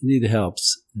 and it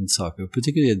helps in soccer,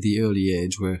 particularly at the early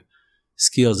age where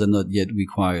skills are not yet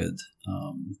required.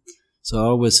 So I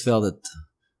always felt that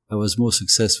I was more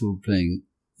successful playing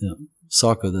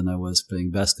soccer than I was playing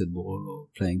basketball or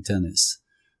playing tennis.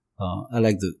 I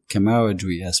like the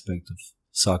camaraderie aspect of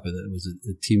soccer, that it was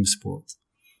a team sport.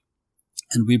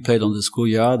 And we played on the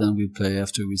schoolyard, and we played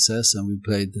after recess, and we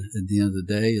played at the end of the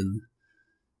day.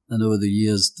 And over the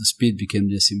years, the speed became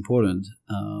less important.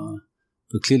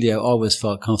 But clearly, I always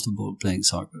felt comfortable playing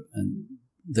soccer. And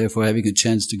therefore, having a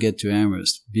chance to get to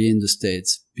Amherst, be in the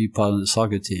States, be part of the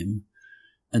soccer team,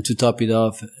 and to top it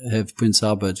off, have Prince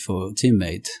Albert for a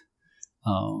teammate,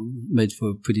 made for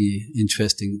a pretty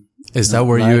interesting. Is that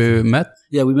where you met?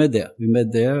 Yeah, we met there. We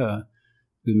met there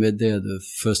the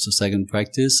first or second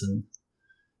practice, and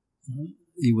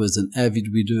he was an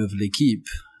avid reader of L'Équipe,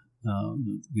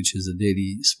 which is a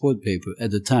daily sport paper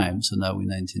at the time. So now in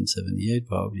 1978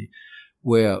 probably,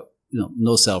 where,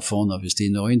 no cell phone, obviously,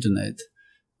 no internet.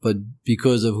 But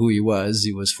because of who he was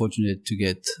fortunate to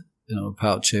get, a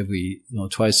pouch every,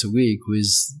 twice a week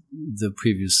with the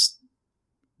previous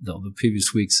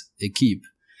week's L'Équipe.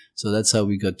 So that's how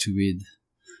we got to read.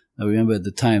 I remember at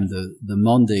the time, the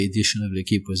Monday edition of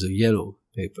L'Équipe was a yellow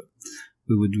paper.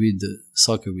 We would read the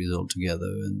soccer result together,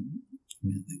 and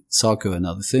soccer and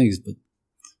other things, but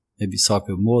maybe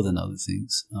soccer more than other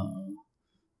things.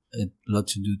 It had a lot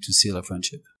to do to seal our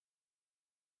friendship.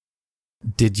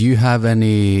 Did you have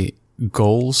any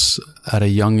goals at a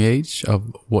young age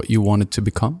of what you wanted to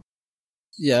become?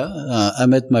 Yeah, I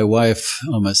met my wife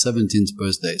on my 17th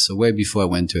birthday, so way before I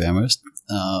went to Amherst.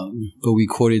 But we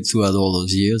courted throughout all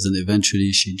those years, and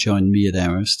eventually she joined me at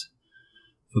Amherst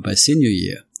for my senior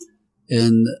year.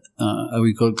 And I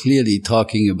recall clearly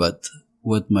talking about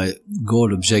what my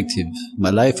my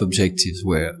life objectives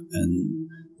were, and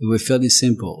they were fairly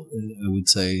simple. I would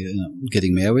say,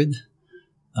 getting married,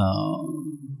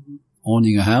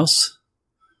 owning a house,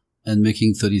 and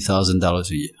making $30,000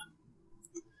 a year.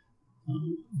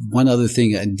 One other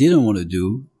thing I didn't want to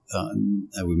do,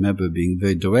 I remember being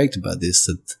very direct about this,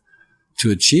 that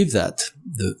to achieve that,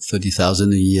 the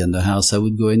 $30,000 a year in the house, I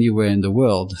would go anywhere in the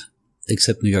world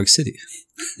except New York City.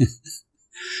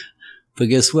 But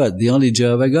guess what? The only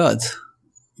job I got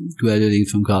graduating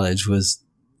from college was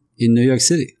in New York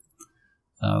City,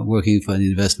 working for an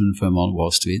investment firm on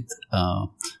Wall Street,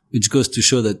 which goes to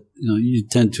show that, you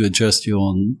tend to adjust your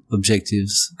own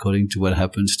objectives according to what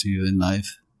happens to you in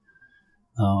life.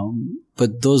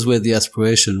 But those were the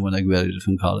aspiration when I graduated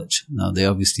from college. Now, they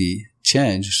obviously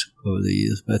changed over the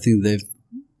years, but I think they've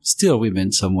still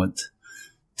remained somewhat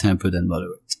tempered and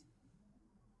moderate.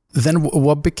 Then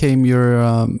what became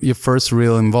your first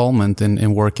real involvement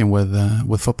in working with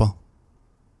football?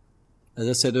 As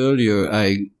I said earlier,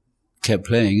 I kept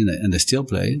playing, and I still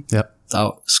play. Yeah. I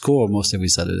score almost every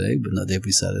Saturday, but not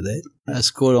every Saturday. I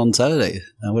scored on Saturday.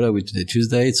 Now, what are we today?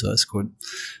 Tuesday? So I scored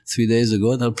 3 days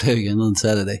ago, and I'll play again on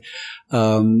Saturday.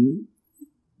 The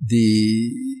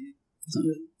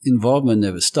involvement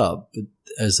never stopped, but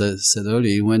as I said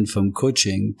earlier, it went from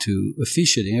coaching to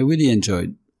officiating. I really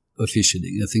enjoyed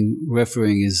officiating. I think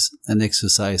refereeing is an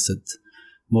exercise that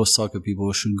most soccer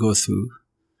people should go through.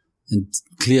 And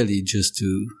clearly, just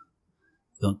to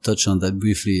touch on that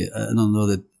briefly, I don't know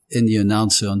that any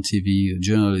announcer on TV or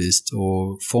journalist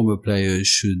or former players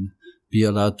should be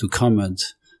allowed to comment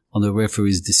on the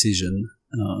referee's decision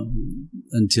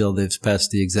until they've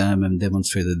passed the exam and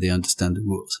demonstrated they understand the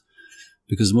rules.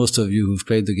 Because most of you who've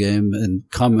played the game and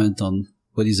comment on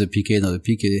what is a PK, not a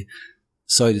PK,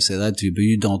 sorry to say that to you, but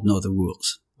you don't know the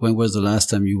rules. When was the last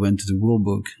time you went to the rule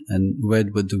book and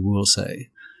read what the rules say?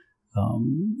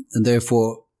 And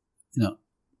therefore,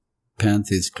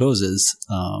 parenthesis closes,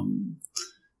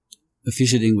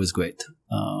 officiating was great.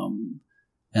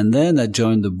 And then I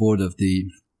joined the board of the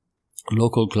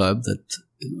local club that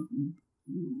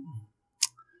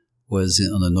was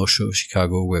on the North Shore of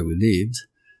Chicago where we lived,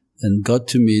 and got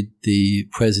to meet the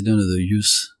president of the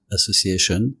youth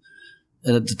association.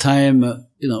 And at the time,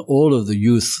 all of the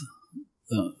youth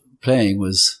playing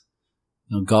was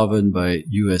governed by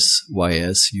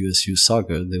USYS, US Youth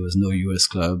Soccer. There was no US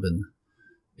club, and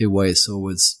AYSO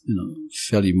was,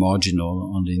 fairly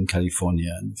marginal, only in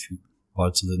California and a few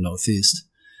parts of the Northeast.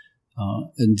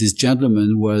 And this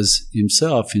gentleman was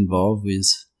himself involved with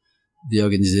the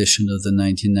organization of the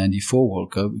 1994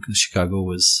 World Cup, because Chicago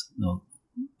was,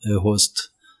 a host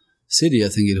city. I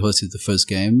think it hosted the first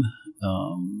game,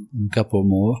 and a couple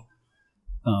more.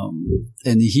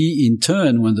 And he, in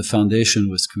turn, when the foundation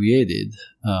was created,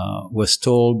 was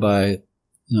told by,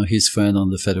 his friend on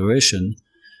the federation.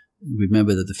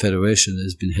 Remember that the federation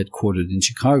has been headquartered in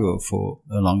Chicago for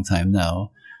a long time now,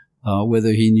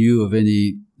 whether he knew of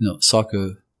any,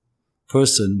 soccer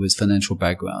person with financial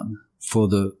background for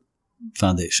the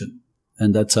foundation.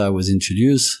 And that's how I was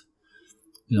introduced,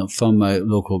 from my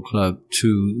local club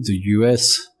to the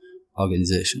US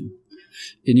organization.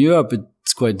 In Europe,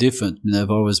 it's quite different.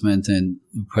 I've always maintained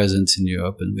a presence in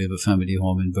Europe, and we have a family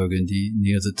home in Burgundy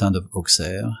near the town of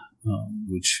Auxerre,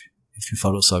 which, if you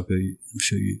follow soccer, I'm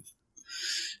sure you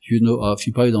know of.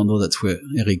 You probably don't know that's where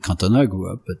Eric Cantona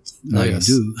grew up, but now you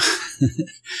do.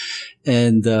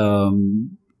 And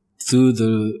through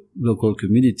the local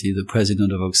community, the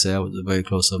president of Auxerre was a very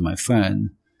close of my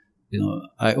friend.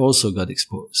 I also got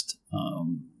exposed,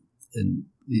 and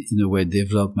in a way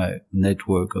developed my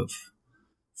network of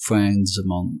friends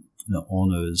among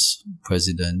owners,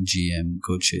 president, GM,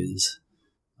 coaches.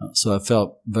 So I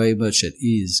felt very much at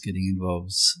ease getting involved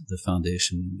with the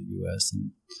foundation in the U.S.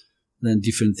 And then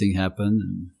different thing happened,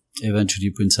 and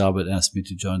eventually Prince Albert asked me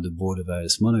to join the board of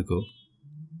AS Monaco.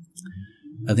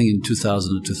 I think in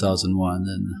 2000 or 2001,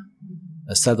 and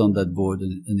I sat on that board,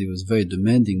 and it was a very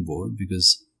demanding board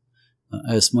because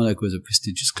AS Monaco is a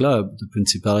prestigious club. The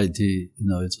Principality,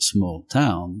 it's a small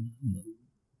town.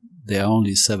 There are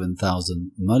only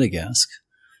 7,000 Monegasques,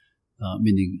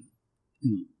 meaning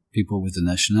people with the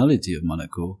nationality of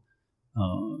Monaco,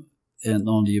 and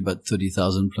only about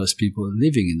 30,000 plus people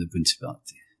living in the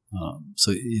Principality.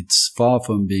 So it's far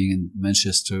from being in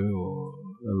Manchester or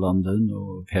London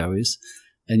or Paris,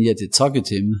 and yet its soccer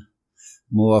team,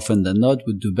 more often than not,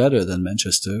 would do better than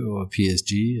Manchester or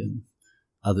PSG and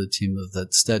other team of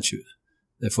that stature.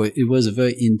 Therefore, it was a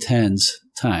very intense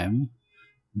time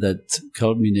that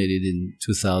culminated in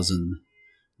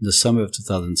the summer of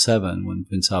 2007, when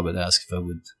Prince Albert asked if I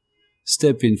would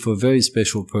step in for a very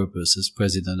special purpose as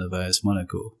president of AS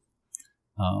Monaco,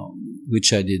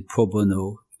 which I did pro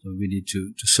bono, really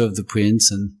to serve the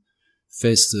prince and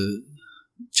face the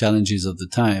challenges of the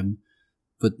time,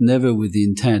 but never with the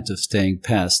intent of staying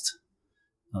past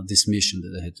this mission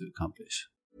that I had to accomplish.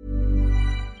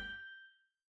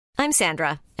 I'm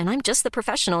Sandra, and I'm just the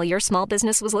professional your small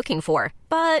business was looking for.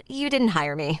 But you didn't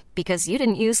hire me because you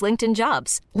didn't use LinkedIn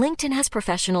Jobs. LinkedIn has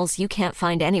professionals you can't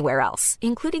find anywhere else,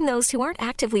 including those who aren't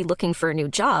actively looking for a new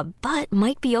job, but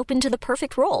might be open to the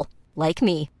perfect role, like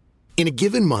me. In a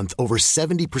given month, over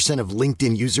 70% of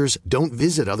LinkedIn users don't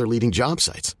visit other leading job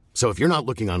sites. So if you're not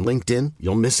looking on LinkedIn,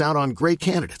 you'll miss out on great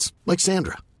candidates like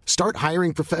Sandra. Start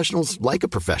hiring professionals like a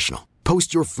professional.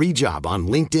 Post your free job on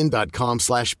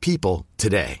linkedin.com/people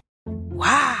today.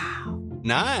 Wow.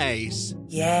 Nice.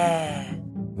 Yeah.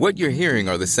 What you're hearing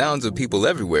are the sounds of people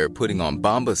everywhere putting on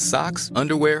Bombas socks,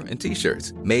 underwear, and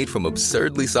T-shirts made from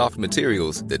absurdly soft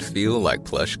materials that feel like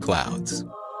plush clouds.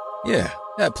 Yeah,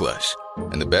 that plush.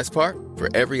 And the best part?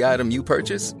 For every item you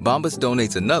purchase, Bombas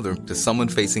donates another to someone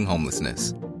facing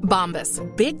homelessness. Bombas.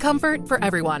 Big comfort for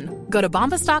everyone. Go to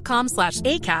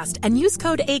bombas.com/ACAST and use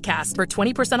code ACAST for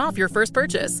 20% off your first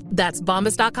purchase. That's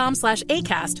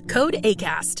bombas.com/ACAST. Code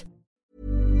ACAST.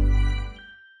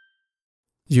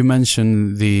 You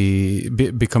mentioned the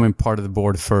becoming part of the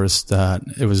board first, that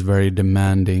it was very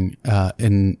demanding.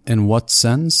 In what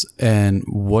sense, and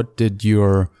what did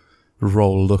your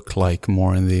role look like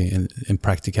more in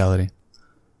practicality?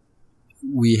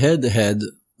 We had a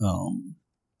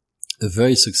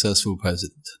very successful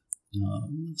president,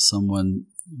 someone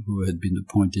who had been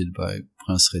appointed by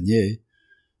Prince Régnier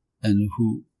and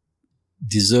who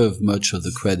deserve much of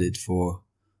the credit for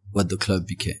what the club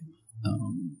became.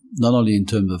 Not only in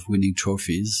terms of winning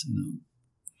trophies,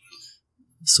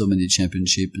 so many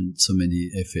championships and so many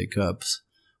FA Cups,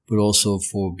 but also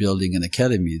for building an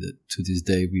academy that to this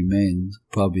day remains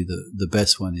probably the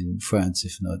best one in France,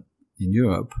 if not in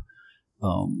Europe,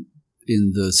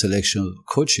 in the selection of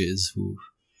coaches who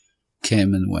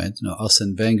came and went.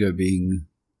 Arsène Wenger being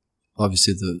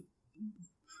obviously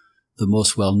the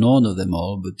most well-known of them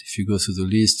all, but if you go through the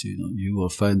list, you will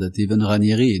find that even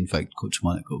Ranieri, in fact, coached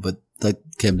Monaco, but that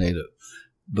came later.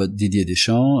 But Didier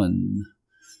Deschamps and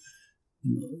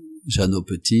Jeannot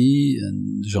Petit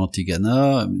and Jean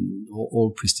Tigana,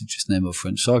 all prestigious names of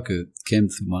French soccer came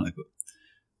through Monaco.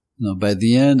 By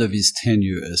the end of his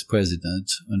tenure as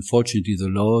president, unfortunately, the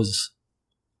laws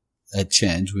had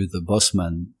changed with the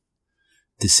Bosman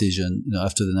decision,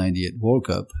 after the 98 World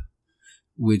Cup,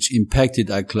 which impacted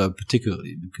our club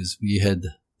particularly because we had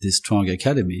this strong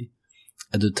academy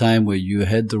at a time where you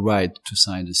had the right to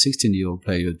sign a 16-year-old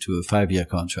player to a 5-year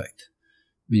contract,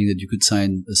 meaning that you could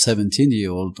sign a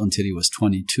 17-year-old until he was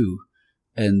 22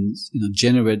 and,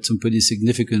 generate some pretty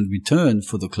significant return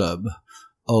for the club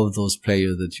of those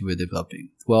players that you were developing.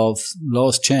 Well,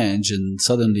 laws change and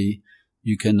suddenly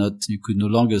you could no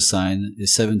longer sign a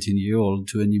 17-year-old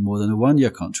to any more than a 1-year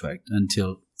contract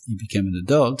until he became an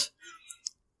adult,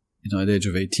 at the age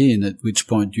of 18, at which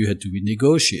point you had to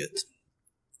renegotiate.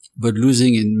 But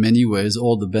losing in many ways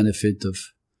all the benefit of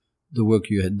the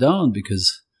work you had done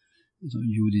because,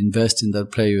 you would invest in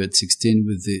that player at 16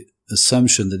 with the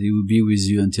assumption that he would be with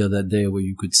you until that day where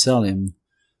you could sell him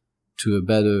to a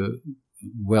better,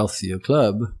 wealthier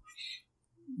club.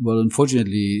 Well,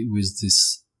 unfortunately, with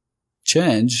this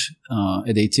change,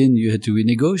 at 18, you had to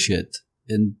renegotiate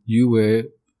and you were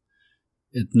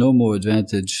at no more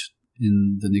advantage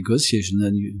in the negotiation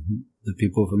than the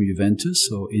people from Juventus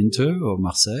or Inter or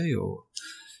Marseille or,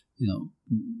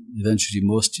 eventually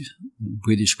most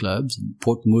British clubs. And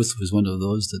Portsmouth was one of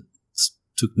those that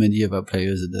took many of our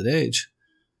players at that age.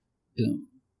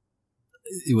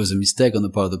 It was a mistake on the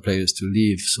part of the players to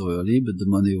leave so early, but the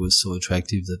money was so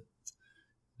attractive that,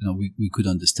 we could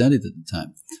understand it at the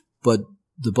time. But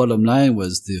the bottom line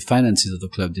was the finances of the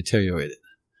club deteriorated.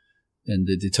 And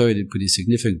they deteriorated pretty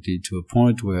significantly to a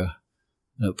point where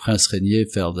Prince Régnier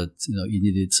felt that, he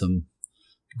needed some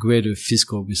greater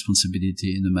fiscal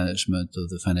responsibility in the management of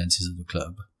the finances of the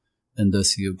club. And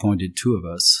thus he appointed two of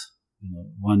us,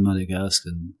 Juan Monegasque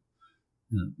and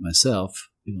myself,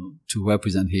 to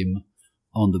represent him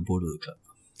on the board of the club.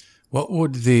 What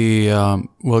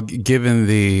would given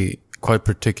the quite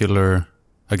particular,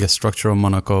 structure of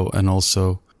Monaco and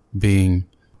also being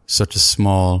such a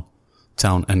small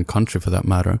town and country for that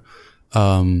matter,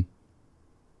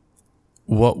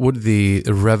 what would the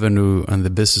revenue and the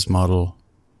business model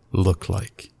look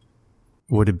like?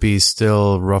 Would it be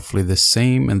still roughly the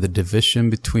same and the division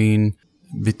between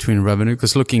revenue?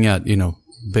 Because looking at,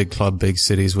 big club, big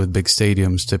cities with big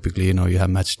stadiums, typically, you have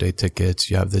match day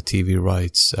tickets, you have the TV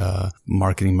rights,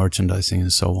 marketing, merchandising,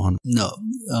 and so on. No.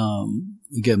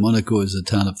 Again, Monaco is a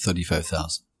town of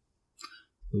 35,000.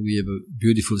 We have a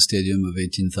beautiful stadium of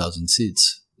 18,000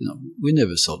 seats. We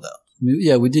never sold out.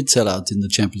 We did sell out in the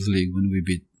Champions League when we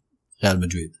beat Real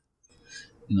Madrid.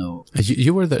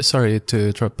 You were there. Sorry to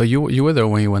interrupt, but you were there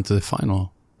when you went to the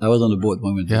final. I was on the board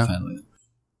when we went to the final. Yeah.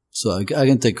 So I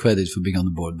can take credit for being on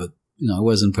the board, but I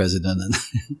wasn't president. And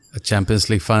a Champions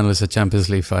League final is a Champions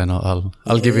League final.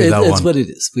 I'll give you that one. That's what it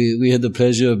is. We had the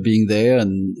pleasure of being there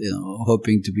and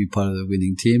hoping to be part of the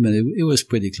winning team, and it was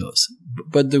pretty close.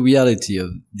 But the reality of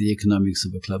the economics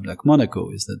of a club like Monaco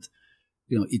is that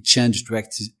it changed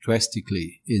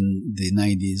drastically in the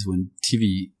 90s when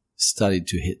TV started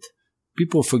to hit.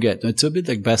 People forget. It's a bit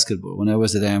like basketball. When I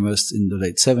was at Amherst in the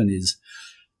late 70s,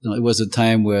 it was a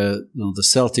time where the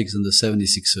Celtics and the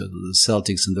 76ers, the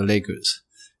Celtics and the Lakers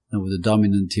were the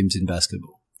dominant teams in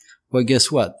basketball. Well,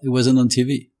 guess what? It wasn't on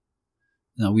TV.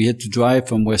 We had to drive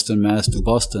from Western Mass to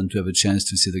Boston to have a chance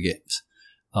to see the games.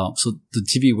 So the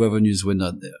TV revenues were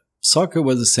not there. Soccer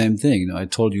was the same thing. I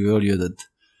told you earlier that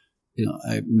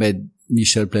I made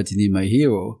Michel Platini my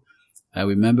hero. I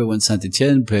remember when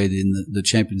Saint-Etienne played in the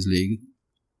Champions League.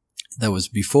 That was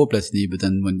before Platini, but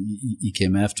then when he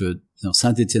came after,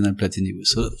 Saint-Etienne and Platini were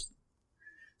sort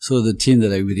of the team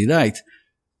that I really liked.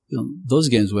 Those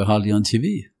games were hardly on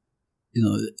TV.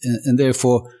 And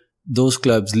therefore those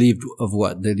clubs lived of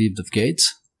what? They lived of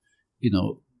gates,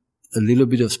 a little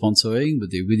bit of sponsoring, but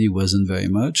it really wasn't very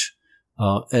much.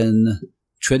 And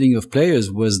trading of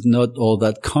players was not all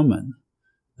that common.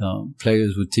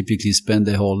 players would typically spend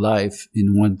their whole life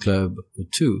in one club or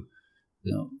two.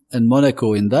 And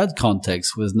Monaco in that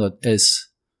context was not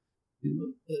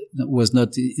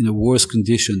in a worse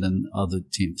condition than other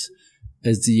teams.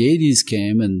 As the 80s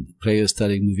came and players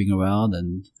started moving around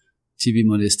and TV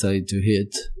money started to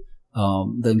hit,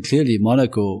 then clearly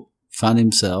Monaco found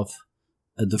himself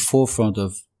at the forefront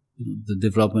of the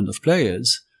development of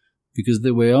players because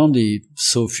there were only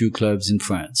so few clubs in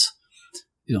France.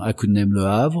 I could name Le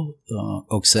Havre,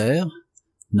 Auxerre,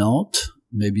 Nantes,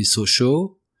 maybe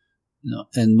Sochaux,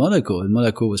 and Monaco. And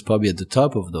Monaco was probably at the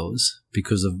top of those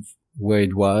because of where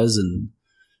it was and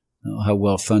how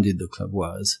well funded the club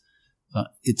was.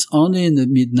 It's only in the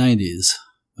mid-90s,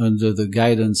 under the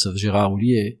guidance of Gérard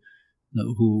Houllier,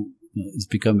 who has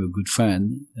become a good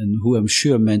friend and who I'm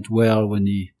sure meant well when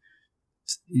he,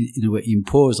 in a way,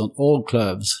 imposed on all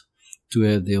clubs to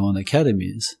have their own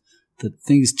academies, that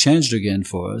things changed again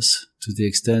for us to the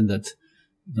extent that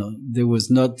there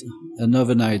was not an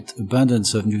overnight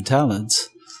abundance of new talents,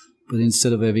 but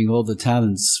instead of having all the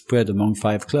talents spread among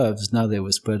 5 clubs, now they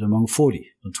were spread among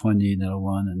 40, or 20 in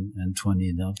L1 and 20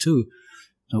 in L2,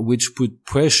 which put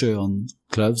pressure on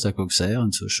clubs like Auxerre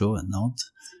and Sochaux and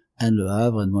Nantes and Le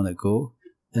Havre and Monaco,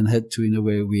 and had to, in a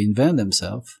way, reinvent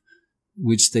themselves,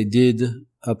 which they did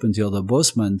up until the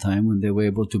Bosman time when they were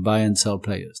able to buy and sell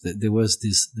players. There were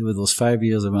those 5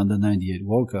 years around the 98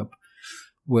 World Cup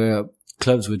where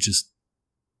clubs were just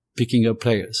picking up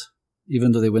players,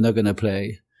 even though they were not going to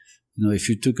play. If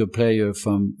you took a player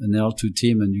from an L2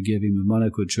 team and you gave him a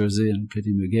Monaco jersey and played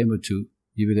him a game or two,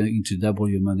 you were going to double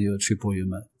your money or triple your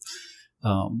money.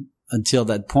 Until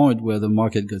that point where the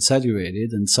market got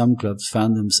saturated and some clubs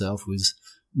found themselves with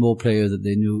more players that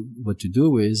they knew what to do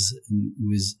with and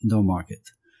with no market.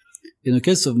 In the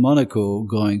case of Monaco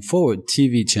going forward,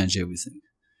 TV changed everything.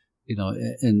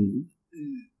 And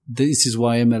this is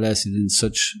why MLS is in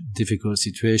such difficult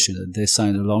situation that they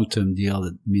signed a long-term deal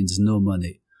that means no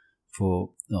money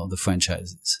for the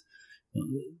franchises.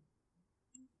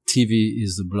 TV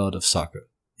is the blood of soccer.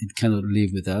 It cannot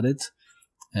live without it.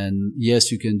 And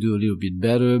yes, you can do a little bit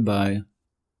better by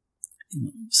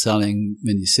selling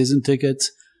many season tickets,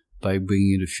 by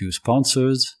bringing in a few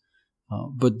sponsors.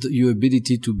 But your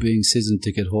ability to bring season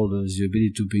ticket holders, your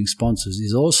ability to bring sponsors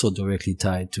is also directly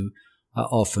tied to how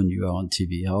often you are on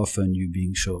TV, how often you're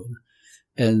being shown.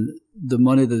 And the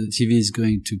money that the TV is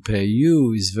going to pay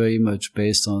you is very much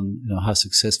based on how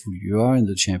successful you are in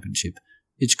the championship.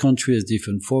 Each country has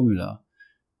different formula.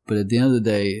 But at the end of the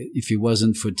day, if it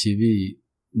wasn't for TV,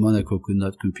 Monaco could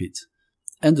not compete.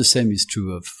 And the same is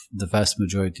true of the vast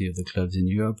majority of the clubs in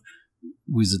Europe,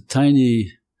 with a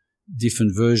tiny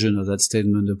different version of that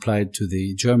statement applied to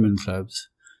the German clubs,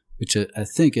 which I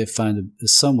think I find a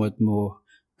somewhat more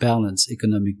balanced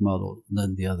economic model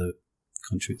than the other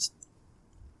countries.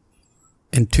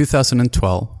 In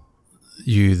 2012,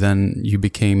 you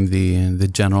became the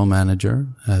general manager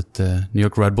at the New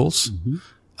York Red Bulls.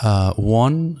 Mm-hmm.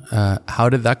 One, how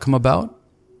did that come about?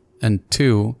 And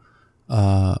two,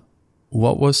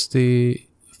 what was the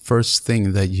first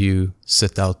thing that you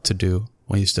set out to do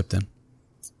when you stepped in?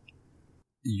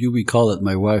 You recall that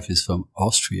my wife is from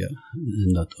Austria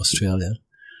and not Australia.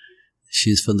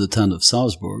 She's from the town of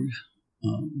Salzburg,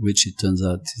 which it turns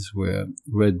out is where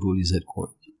Red Bull is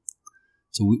headquartered.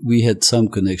 So we had some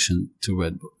connection to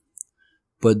Red Bull.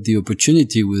 But the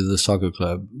opportunity with the soccer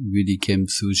club really came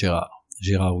through Gérard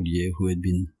Houllier, who had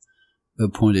been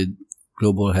appointed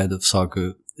global head of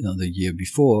soccer the year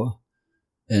before,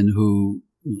 and who,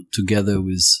 together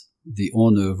with the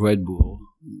owner of Red Bull,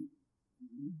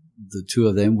 the two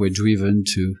of them were driven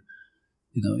to,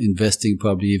 investing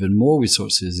probably even more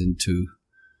resources into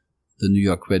the New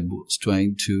York Red Bulls,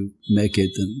 trying to make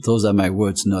it, and those are my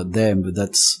words, not them, but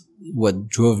that's what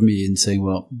drove me in saying,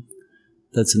 well,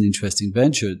 that's an interesting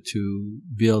venture to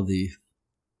build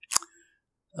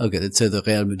let's say the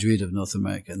Real Madrid of North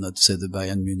America, not to say the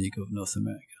Bayern Munich of North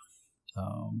America.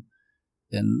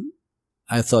 And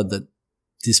I thought that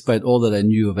despite all that I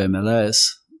knew of MLS,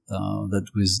 that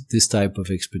with this type of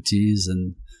expertise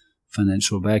and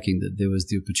financial backing, that there was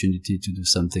the opportunity to do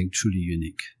something truly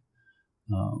unique.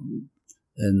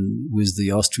 And with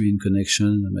the Austrian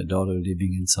connection and my daughter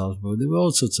living in Salzburg, there were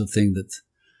all sorts of things that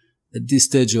at this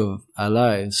stage of our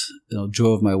lives,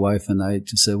 drove my wife and I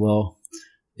to say, well,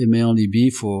 it may only be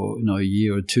for, a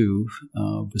year or two,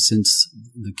 but since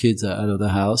the kids are out of the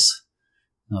house,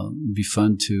 it'd be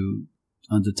fun to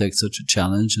undertake such a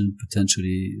challenge and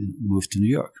potentially move to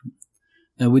New York.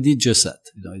 And we did just that.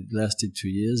 It lasted 2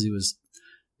 years. It was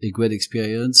a great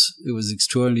experience. It was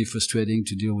extraordinarily frustrating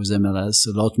to deal with MLS,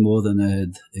 a lot more than I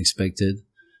had expected.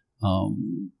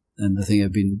 And and I think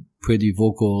I've been pretty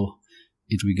vocal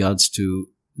in regards to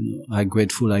how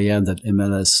grateful I am that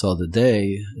MLS saw the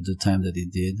day at the time that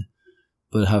it did,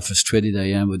 but how frustrated I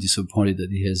am or disappointed that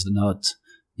it has not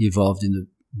evolved in a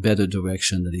better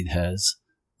direction than it has,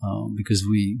 because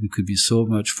we could be so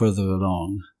much further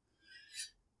along.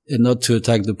 And not to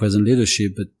attack the present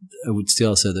leadership, but I would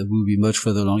still say that we would be much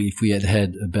further along if we had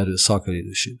had a better soccer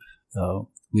leadership,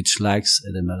 which lacks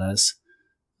at MLS.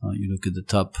 You look at the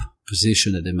top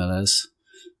position at MLS,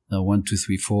 1, 2,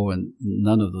 3, 4, and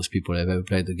none of those people have ever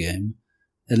played the game.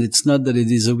 And it's not that it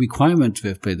is a requirement to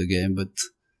have played the game, but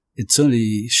it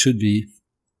certainly should be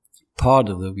part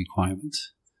of the requirement.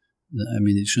 I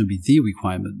mean, it shouldn't be the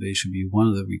requirement, but it should be one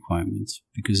of the requirements,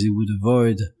 because it would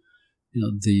avoid,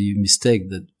 the mistake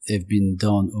that have been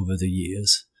done over the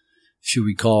years. If you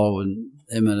recall, when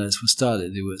MLS was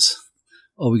started, it was,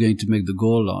 we're going to make the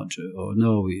goal larger, or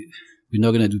no, we're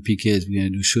not going to do PKs, we're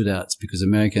going to do shootouts, because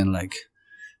Americans like,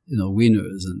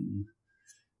 winners.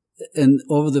 And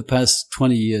over the past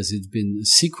 20 years, it's been a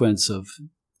sequence of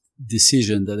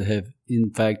decisions that have,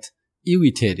 in fact,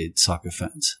 irritated soccer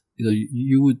fans.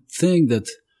 You would think that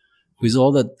with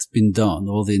all that's been done,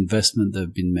 all the investment that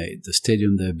have been made, the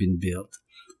stadium that have been built,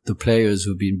 the players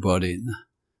who have been brought in,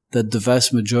 that the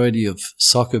vast majority of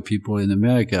soccer people in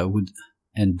America would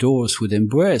endorse, would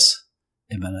embrace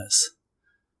MLS.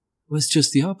 Well, it's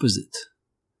just the opposite.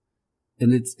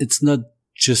 And it's not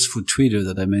just for Twitter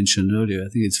that I mentioned earlier. I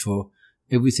think it's for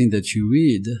everything that you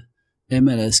read.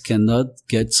 MLS cannot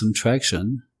get some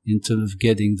traction in terms of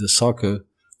getting the soccer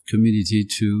community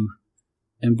to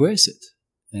embrace it.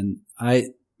 And I,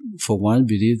 for one,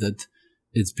 believe that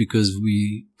it's because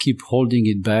we keep holding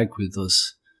it back with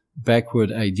those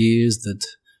backward ideas that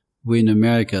we're in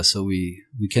America, so we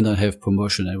cannot have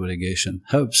promotion and relegation.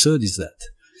 How absurd is that?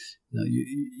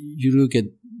 You look at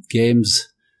games,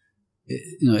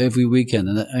 every weekend,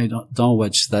 and I don't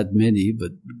watch that many,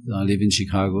 but I live in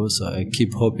Chicago, so I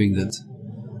keep hoping that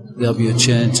there'll be a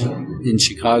change in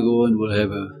Chicago and we'll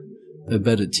have a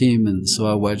better team. And so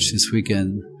I watched this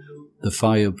weekend the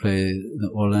Fire play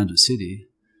Orlando City,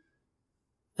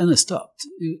 and I stopped.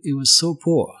 It was so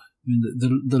poor. I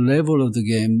mean, the level of the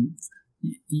game,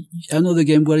 I know the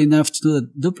game well enough to know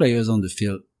that the players on the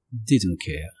field didn't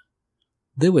care.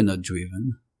 They were not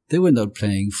driven. They were not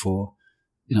playing for,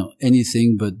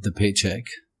 anything but the paycheck.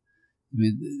 I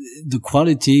mean, the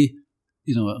quality,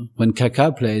 when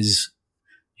Kaká plays,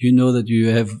 that you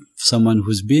have someone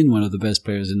who's been one of the best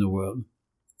players in the world.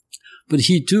 But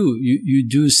he too, you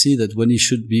do see that when he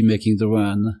should be making the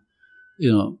run,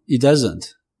 he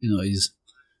doesn't. He's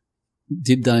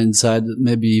deep down inside,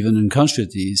 maybe even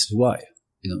unconsciously, he says, why?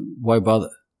 Why bother?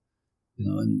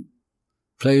 And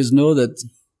players know that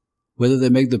whether they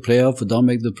make the playoff or don't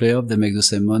make the playoff, they make the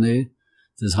same money.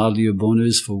 There's hardly a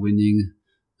bonus for winning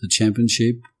the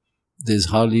championship. There's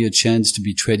hardly a chance to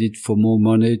be traded for more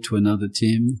money to another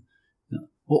team.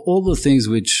 All the things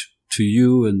which, to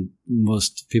you and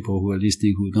most people who are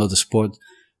listening who know the sport,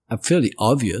 are fairly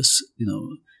obvious.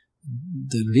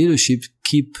 The leadership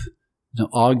keep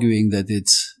arguing that it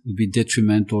would be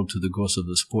detrimental to the growth of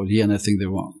the sport here, and I think they're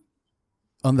wrong.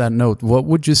 On that note, what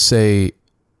would you say,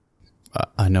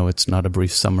 I know it's not a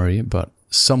brief summary, but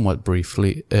somewhat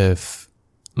briefly, if,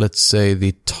 let's say,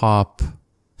 the top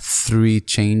 3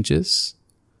 changes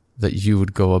that you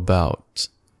would go about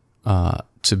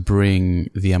to bring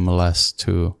the MLS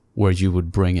to where you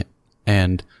would bring it,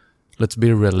 and let's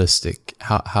be realistic.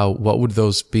 What would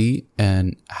those be,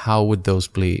 and how would those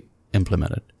be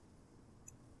implemented?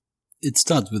 It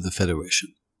starts with the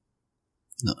federation.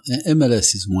 No,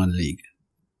 MLS is one league.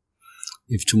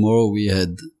 If tomorrow we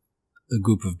had a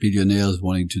group of billionaires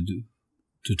wanting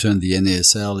to turn the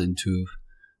NASL into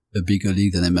a bigger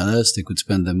league than MLS, they could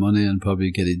spend their money and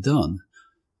probably get it done.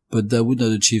 But that would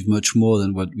not achieve much more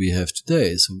than what we have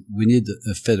today. So we need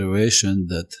a federation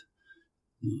that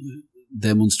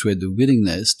demonstrate the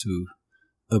willingness to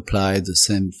apply the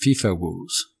same FIFA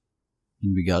rules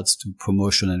in regards to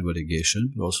promotion and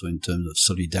relegation, but also in terms of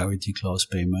solidarity clause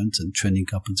payments and training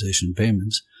compensation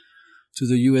payments to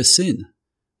the US scene.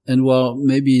 And while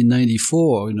maybe in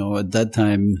 94, at that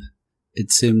time,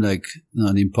 it seemed like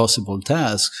an impossible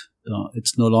task,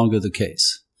 it's no longer the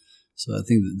case. So I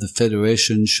think that the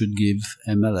federation should give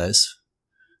MLS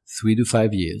 3 to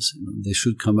 5 years. They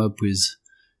should come up with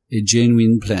a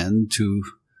genuine plan to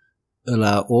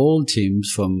allow all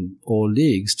teams from all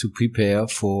leagues to prepare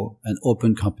for an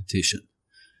open competition.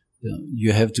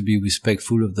 You have to be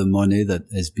respectful of the money that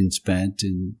has been spent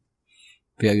in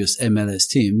various MLS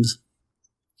teams.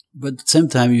 But at the same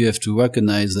time, you have to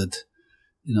recognize that,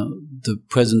 the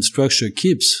present structure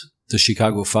keeps the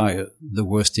Chicago Fire, the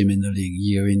worst team in the league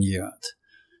year in, year out.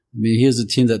 I mean, here's a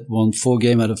team that won 4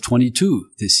 games out of 22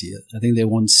 this year. I think they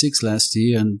won 6 last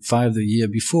year and 5 the year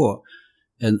before.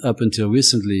 And up until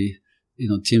recently,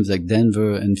 teams like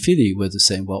Denver and Philly were the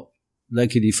same. Well,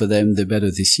 luckily for them, they're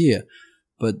better this year.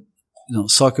 But,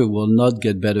 soccer will not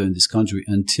get better in this country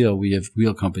until we have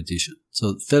real competition.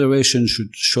 So the federation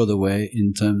should show the way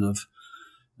in terms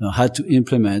of how to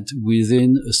implement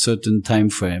within a certain time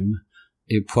frame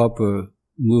a proper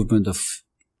movement of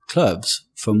clubs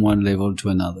from one level to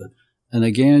another. And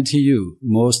I guarantee you,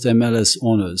 most MLS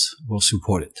owners will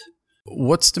support it.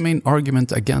 What's the main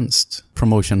argument against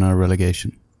promotion and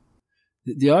relegation?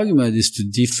 The argument is to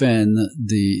defend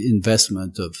the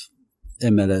investment of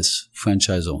MLS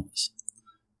franchise owners.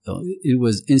 It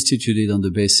was instituted on the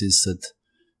basis that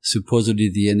supposedly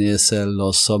the NASL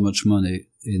lost so much money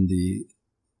in the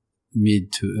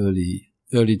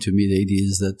early to mid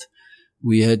 80s that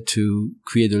we had to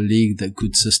create a league that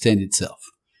could sustain itself.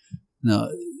 Now,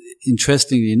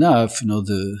 interestingly enough,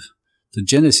 the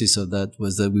genesis of that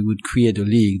was that we would create a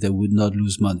league that would not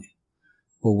lose money,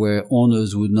 or where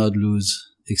owners would not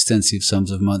lose extensive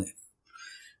sums of money.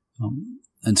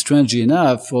 And strangely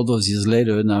enough, all those years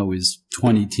later, now with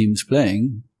 20 teams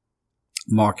playing,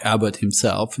 Mark Abbott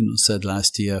himself, said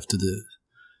last year after the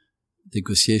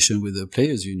negotiation with the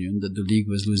players' union that the league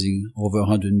was losing over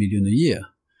 100 million a year.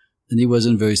 And he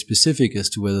wasn't very specific as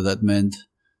to whether that meant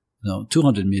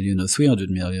 200 million or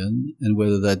 300 million, and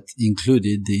whether that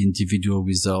included the individual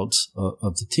results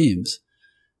of the teams.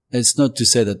 It's not to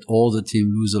say that all the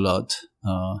teams lose a lot,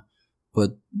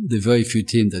 but there are very few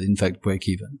teams that in fact break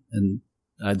even. And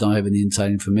I don't have any inside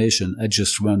information. I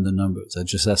just run the numbers. I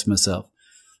just ask myself,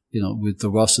 with the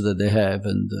roster that they have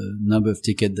and the number of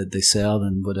tickets that they sell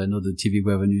and what I know the TV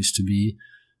revenues to be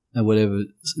and whatever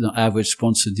average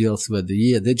sponsor deal throughout the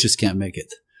year, they just can't make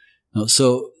it.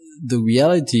 So the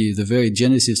reality, the very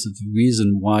genesis of the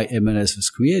reason why MLS was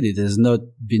created has not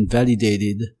been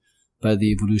validated by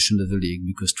the evolution of the league,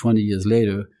 because 20 years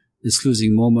later, it's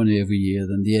losing more money every year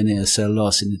than the NASL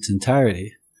lost in its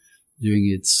entirety during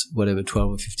its 12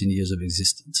 or 15 years of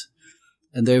existence.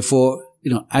 And therefore,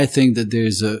 I think that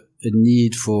there's a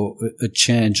need for a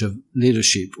change of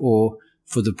leadership, or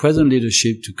for the present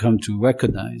leadership to come to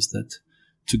recognize that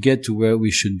to get to where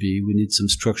we should be, we need some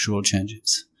structural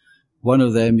changes. One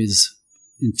of them is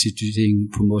instituting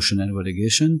promotion and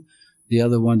relegation. The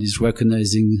other one is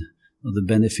recognizing the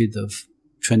benefit of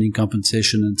training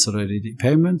compensation and salary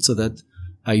payment so that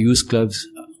our youth clubs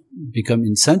become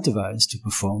incentivized to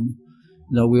perform.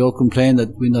 We all complain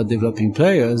that we're not developing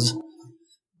players.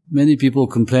 Many people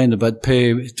complain about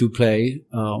pay to play,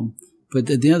 but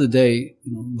at the end of the day,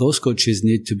 those coaches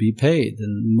need to be paid,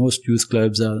 and most youth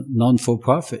clubs are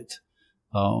non-for-profit.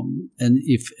 And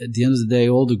if at the end of the day,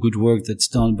 all the good work that's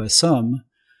done by some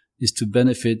is to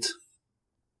benefit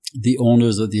the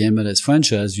owners of the MLS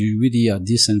franchise, you really are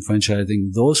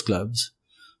disenfranchising those clubs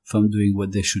from doing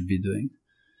what they should be doing.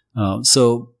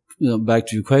 So, back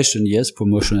to your question, yes,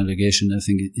 promotion and relegation, I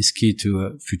think, is key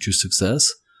to future success.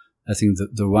 I think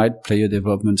the right player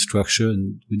development structure,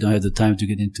 and we don't have the time to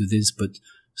get into this, but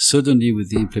certainly with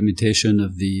the implementation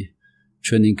of the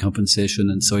training compensation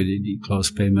and solidity clause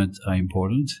payment are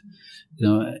important.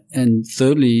 And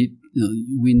thirdly,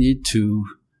 we need to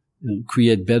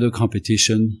create better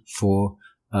competition for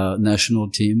national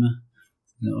team.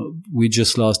 We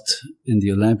just lost in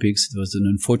the Olympics. It was an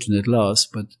unfortunate loss,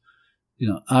 but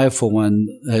I for one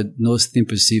had no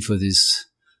sympathy for this.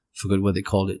 Forgot what they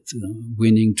called it,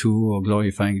 winning tour or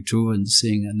glorifying tour, and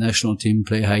seeing a national team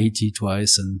play Haiti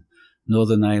twice and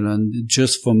Northern Ireland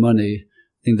just for money.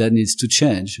 I think that needs to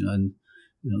change. And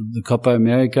the Copa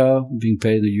America being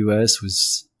played in the U.S. with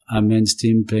our men's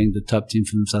team playing the top team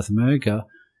from South America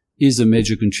is a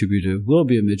major contributor, will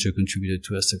be a major contributor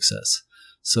to our success.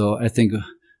 So I think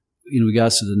in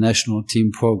regards to the national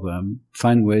team program,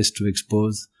 find ways to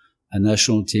expose a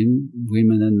national team,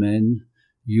 women and men,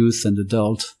 youth and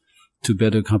adult, to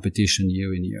better competition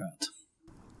year in, year out.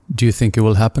 Do you think it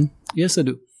will happen? Yes, I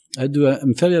do.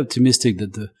 I'm fairly optimistic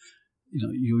that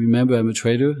you remember I'm a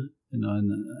trader, and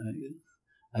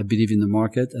I believe in the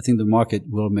market. I think the market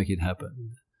will make it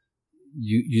happen.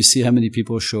 You see how many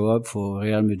people show up for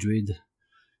Real Madrid,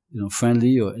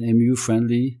 friendly or MU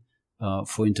friendly,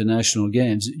 for international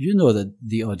games. You know that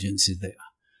the audience is there.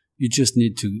 You just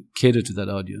need to cater to that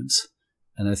audience.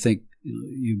 And I think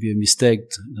you'd be a mistake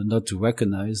not to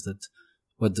recognize that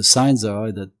what the signs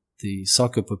are that the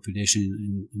soccer population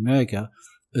in America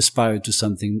aspire to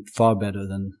something far better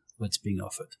than what's being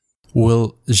offered.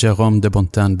 Will Jérôme de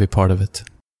Bontan be part of it?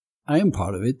 I am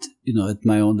part of it. At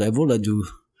my own level, I do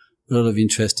a lot of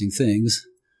interesting things.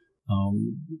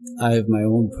 I have my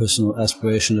own personal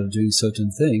aspiration of doing certain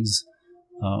things.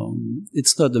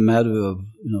 It's not a matter of,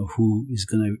 who is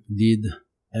going to lead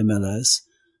MLS.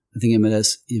 I think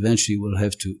MLS eventually will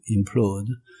have to implode.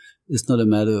 It's not a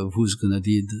matter of who's going to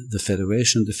lead the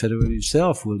federation. The federation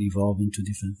itself will evolve into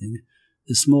different things.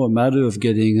 It's more a matter of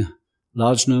getting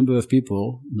large number of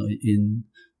people in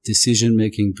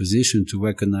decision-making position to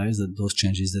recognize that those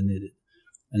changes are needed.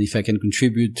 And if I can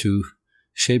contribute to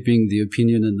shaping the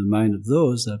opinion and the mind of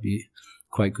those, I'll be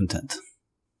quite content.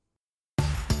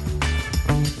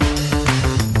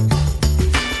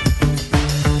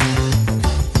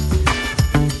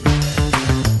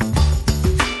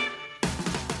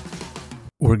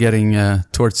 We're getting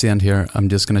towards the end here. I'm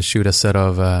just going to shoot a set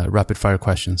of rapid-fire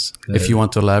questions. If you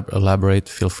want to elaborate,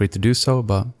 feel free to do so,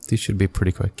 but these should be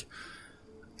pretty quick.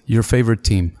 Your favorite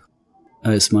team?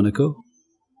 AS Monaco.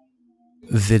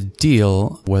 The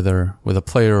deal, whether with a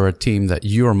player or a team, that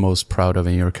you're most proud of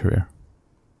in your career?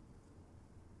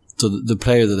 So the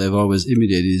player that I've always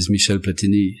imitated is Michel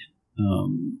Platini.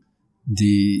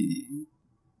 The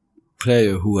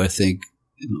player who I think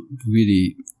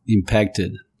really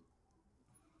impacted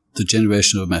the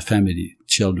generation of my family,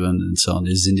 children and so on,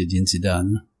 is Zinedine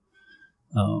Zidane.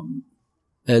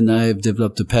 And I've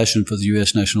developed a passion for the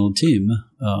U.S. national team,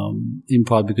 in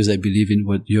part because I believe in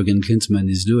what Jürgen Klinsmann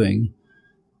is doing.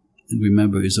 And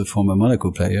remember, he's a former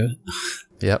Monaco player.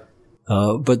 Yep.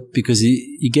 But because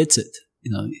he gets it.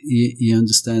 He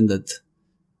understands that,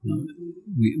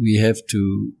 we have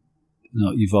to,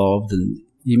 evolve. And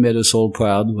he made us all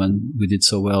proud when we did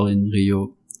so well in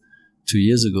Rio 2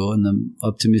 years ago, and I'm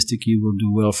optimistic he will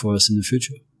do well for us in the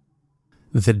future.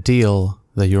 The deal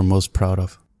that you're most proud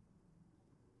of?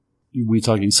 We're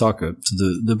talking soccer. So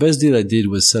the best deal I did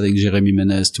was selling Jérémy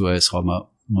Ménez to AS Roma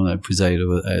when I presided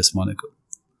over AS Monaco.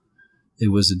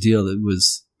 It was a deal that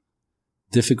was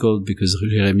difficult because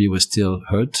Jérémy was still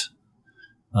hurt.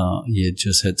 He had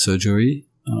just had surgery.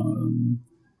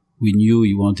 We knew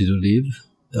he wanted to leave.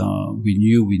 We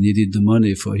knew we needed the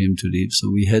money for him to leave,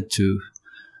 so we had to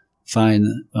find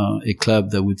a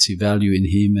club that would see value in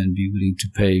him and be willing to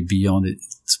pay beyond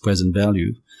its present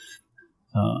value.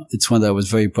 It's one that I was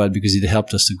very proud because it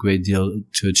helped us a great deal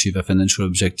to achieve a financial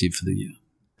objective for the year.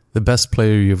 The best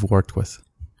player you've worked with?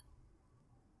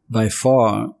 By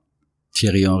far,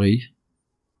 Thierry Henry.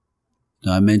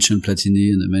 Now, I mentioned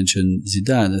Platini and I mentioned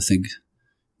Zidane. I think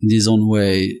in his own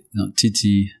way,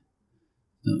 Titi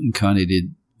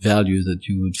incarnated value that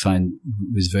you would find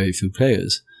with very few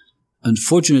players.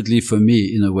 Unfortunately for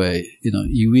me, in a way,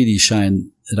 he really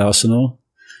shined at Arsenal.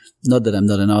 Not that I'm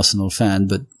not an Arsenal fan,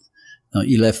 but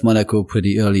he left Monaco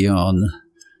pretty early on.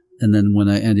 And then when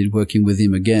I ended working with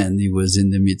him again, he was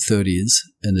in the mid-30s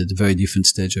and at a very different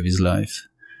stage of his life.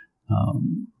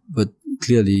 But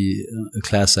clearly a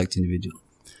class-act individual.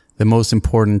 The most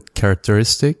important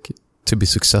characteristic to be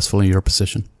successful in your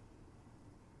position?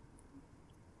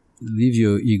 Leave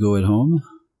your ego at home.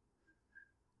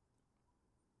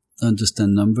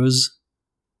 Understand numbers.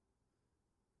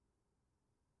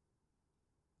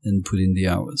 And put in the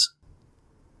hours.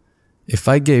 If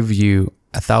I gave you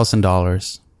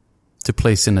 $1,000 to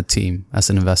place in a team as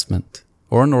an investment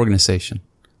or an organization,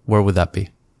 where would that be?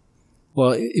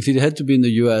 Well, if it had to be in the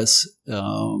U.S.,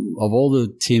 of all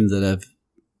the teams that I've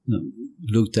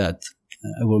looked at,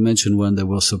 I will mention one that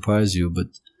will surprise you, but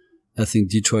I think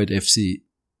Detroit FC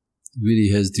really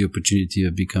has the opportunity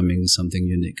of becoming something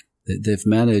unique. They've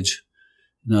managed,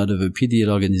 out of a PDL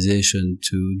organization,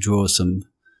 to draw some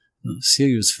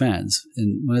serious fans.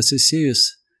 And when I say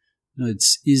serious,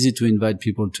 it's easy to invite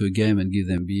people to a game and give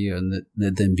them beer and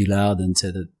let them be loud and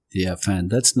say that they are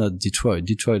fans. That's not Detroit.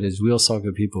 Detroit is real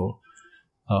soccer people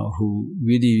who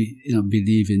really,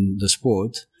 believe in the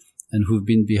sport and who've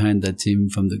been behind that team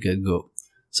from the get-go.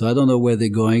 So I don't know where they're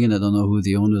going and I don't know who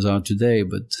the owners are today,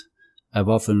 but I've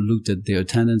often looked at their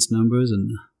attendance numbers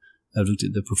and I've looked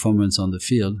at the performance on the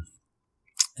field.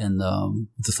 And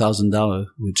the $1,000,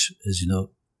 which, as you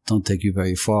know, don't take you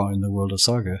very far in the world of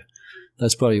soccer,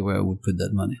 that's probably where I would put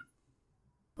that money.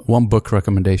 One book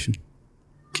recommendation?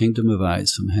 Kingdom of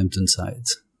Ice from Hampton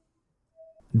Sides.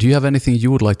 Do you have anything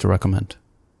you would like to recommend?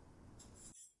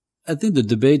 I think the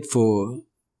debate for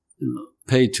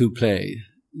pay to play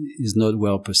is not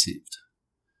well perceived.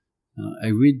 I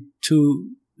read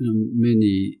too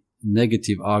many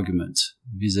negative arguments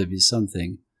vis-a-vis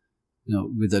something,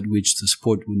 without which the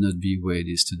sport would not be where it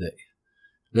is today.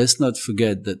 Let's not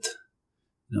forget that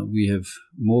we have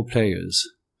more players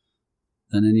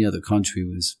than any other country,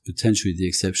 with potentially the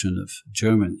exception of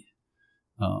Germany.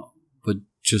 But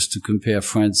just to compare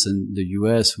France and the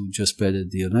US, who just played at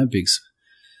the Olympics,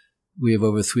 We have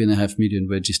over 3.5 million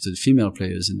registered female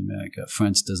players in America.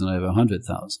 France doesn't have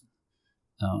 100,000.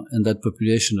 And that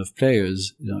population of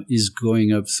players, is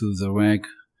going up through the rank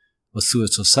or through a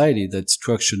society that's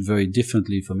structured very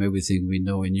differently from everything we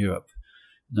know in Europe.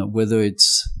 Whether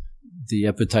it's the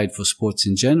appetite for sports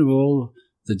in general,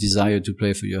 the desire to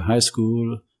play for your high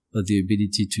school, or the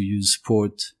ability to use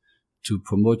sport to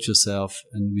promote yourself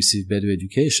and receive better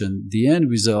education, the end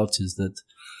result is that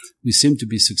we seem to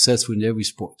be successful in every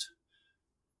sport.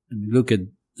 I mean, look at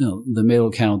the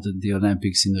medal count at the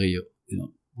Olympics in Rio.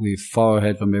 We're far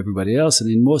ahead from everybody else. And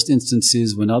in most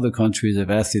instances, when other countries have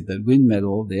athletes that win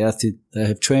medal, the athletes that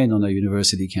have trained on our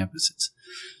university campuses.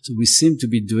 So we seem to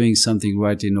be doing something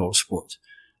right in all sport.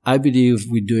 I believe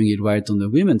we're doing it right on the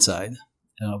women's side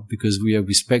because we are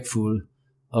respectful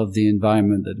of the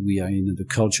environment that we are in and the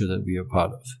culture that we are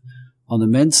part of. On the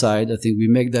men's side, I think we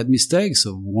make that mistake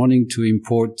of wanting to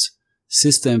import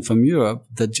systems from Europe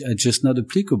that are just not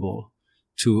applicable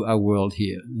to our world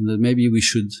here. And that maybe we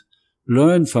should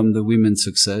learn from the women's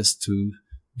success to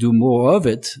do more of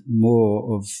it,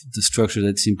 more of the structure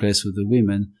that's in place with the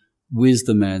women, with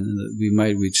the men, and that we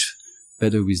might reach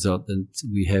better results than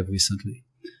we have recently.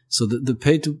 So the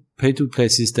pay-to-play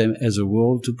system has a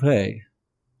role to play,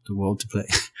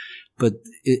 but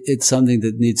it's something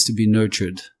that needs to be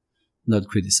nurtured, not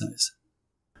criticized.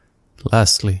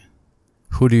 Lastly,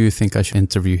 who do you think I should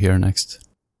interview here next?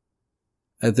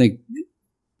 I think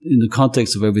in the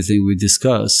context of everything we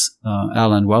discuss,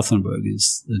 Alan Rothenberg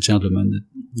is the gentleman that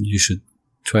you should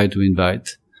try to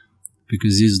invite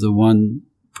because he's the one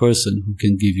person who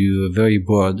can give you a very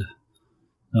broad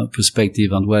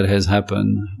perspective on what has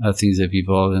happened, how things have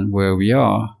evolved, and where we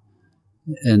are.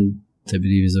 And I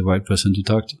believe he's the right person to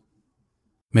talk to.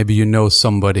 Maybe you know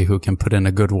somebody who can put in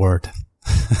a good word.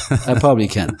 I probably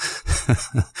can.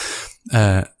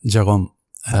 Jérôme,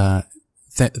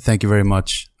 thank you very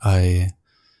much. I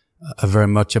very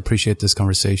much appreciate this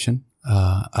conversation.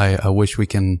 I wish we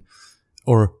can,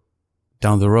 or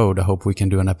down the road, I hope we can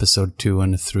do an episode 2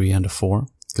 and a 3 and a 4,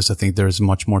 because I think there's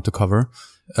much more to cover.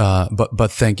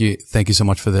 But thank you so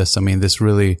much for this. I mean, this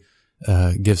really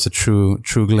gives a true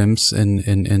glimpse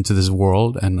into this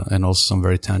world and also some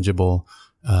very tangible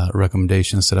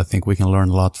recommendations that I think we can learn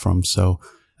a lot from. So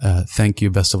thank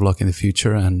you. Best of luck in the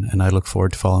future, and I look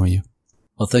forward to following you.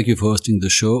 Well, thank you for hosting the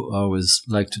show. I always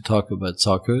like to talk about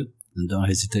soccer, and don't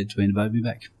hesitate to invite me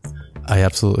back. I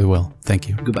absolutely will. Thank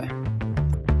you. Goodbye.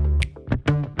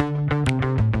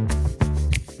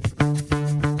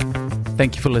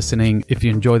 Thank you for listening. If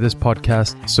you enjoy this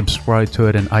podcast, subscribe to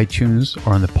it in iTunes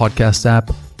or on the podcast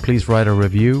app. Please write a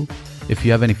review. If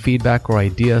you have any feedback or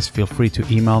ideas, feel free to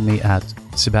email me at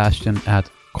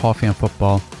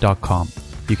sebastian@coffeeandfootball.com.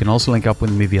 You can also link up with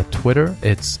me via Twitter.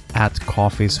 It's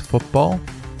 @coffeesfootball.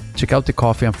 Check out the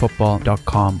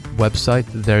coffeeandfootball.com website.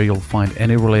 There you'll find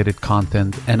any related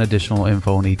content and additional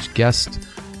info on each guest.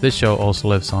 This show also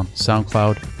lives on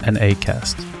SoundCloud and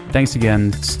Acast. Thanks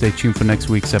again. Stay tuned for next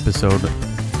week's episode.